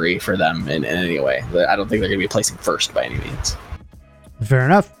 victory for them in any way. I don't think they're going to be placing first by any means. Fair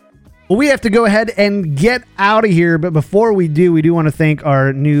enough. Well, we have to go ahead and get out of here. But before we do want to thank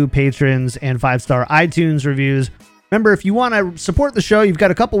our new patrons and 5-star iTunes reviews. Remember, if you want to support the show, you've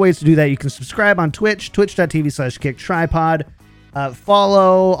got a couple ways to do that. You can subscribe on Twitch, twitch.tv/kicktripod.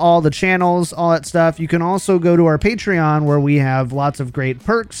 Follow all the channels, all that stuff. You can also go to our Patreon, where we have lots of great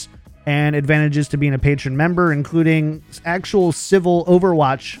perks and advantages to being a patron member, including actual civil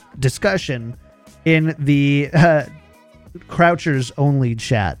Overwatch discussion in the Crouchers only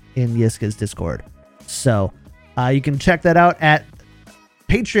chat in Yiska's Discord. So you can check that out at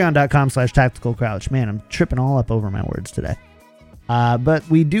patreon.com/tacticalcrouch. Man, I'm tripping all up over my words today. But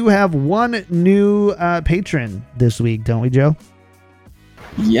we do have one new patron this week, don't we, Joe?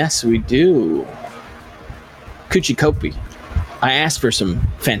 Yes, we do. Kuchikopi. I asked for some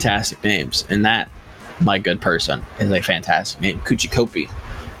fantastic names, and that, my good person, is a fantastic name. Kuchikopi.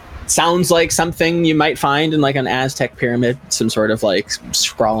 Sounds like something you might find in like an Aztec pyramid, some sort of like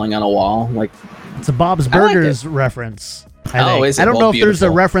scrawling on a wall. Like it's a Bob's Burgers reference. Is it? I don't know if beautiful. there's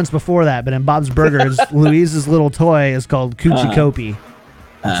a reference before that, but in Bob's Burgers, Louise's little toy is called Kuchikopi.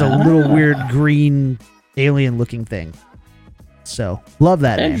 It's a little weird green alien-looking thing. So, love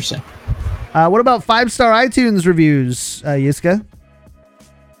that name. Interesting. What about 5-star iTunes reviews, Yiska?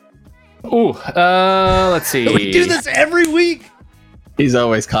 Ooh, let's see. We do this every week. He's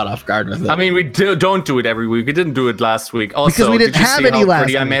always caught off guard with it. I mean, we don't do it every week. We didn't do it last week. Also, because we didn't have any last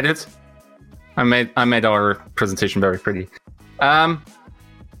week. I made it. I made our presentation very pretty.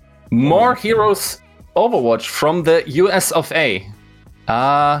 More Heroes Overwatch from the US of A.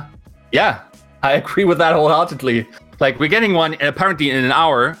 Yeah, I agree with that wholeheartedly. Like, we're getting one apparently in an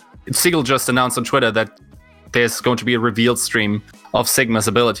hour. Sigil just announced on Twitter that there's going to be a revealed stream of Sigma's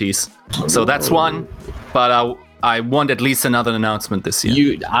abilities. So that's one, but I want at least another announcement this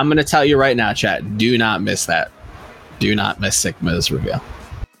year. I'm going to tell you right now, chat, do not miss that. Do not miss Sigma's reveal.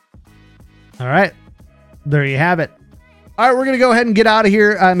 All right. There you have it. All right, we're going to go ahead and get out of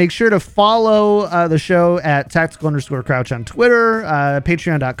here. Make sure to follow the show at tactical_crouch on Twitter,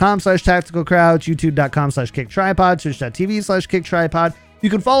 patreon.com/tacticalcrouch, youtube.com/kicktripod, twitch.tv/kicktripod. You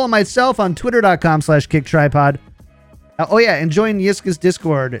can follow myself on twitter.com/kicktripod. Oh, yeah, and join Yiska's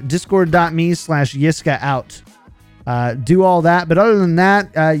Discord, discord.me/Yiska out. Do all that. But other than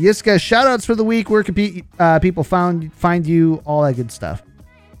that, Yiska, shout-outs for the week. Where can people find you? All that good stuff.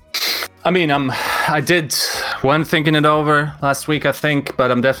 I mean, I did one thinking it over last week, I think, but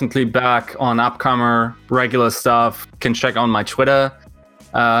I'm definitely back on upcomer regular stuff. Can check on my Twitter.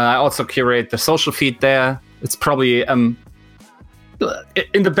 I also curate the social feed there. It's probably in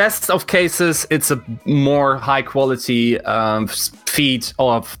the best of cases, it's a more high quality feed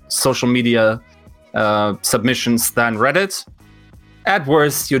of social media submissions than Reddit. At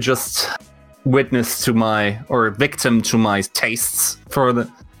worst, you're just witness to victim to my tastes for the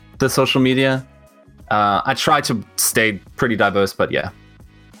social media. I try to stay pretty diverse, but yeah.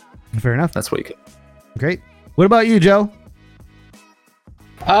 Fair enough. That's what you get. Great. What about you, Joe?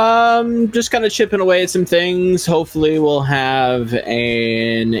 Just kind of chipping away at some things. Hopefully we'll have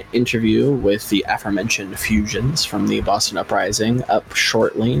an interview with the aforementioned Fusions from the Boston Uprising up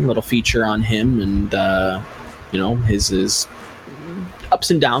shortly. A little feature on him and, his ups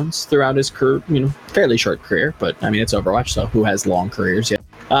and downs throughout his career, fairly short career, but I mean, it's Overwatch, so who has long careers yet?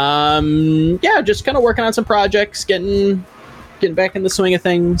 Just kind of working on some projects, getting back in the swing of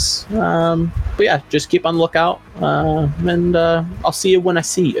things. But yeah, just keep on the lookout, and I'll see you when I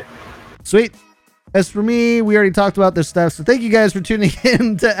see you. Sweet. As for me, we already talked about this stuff, so thank you guys for tuning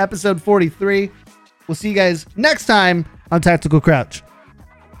in to episode 43. We'll see you guys next time on Tactical Crouch.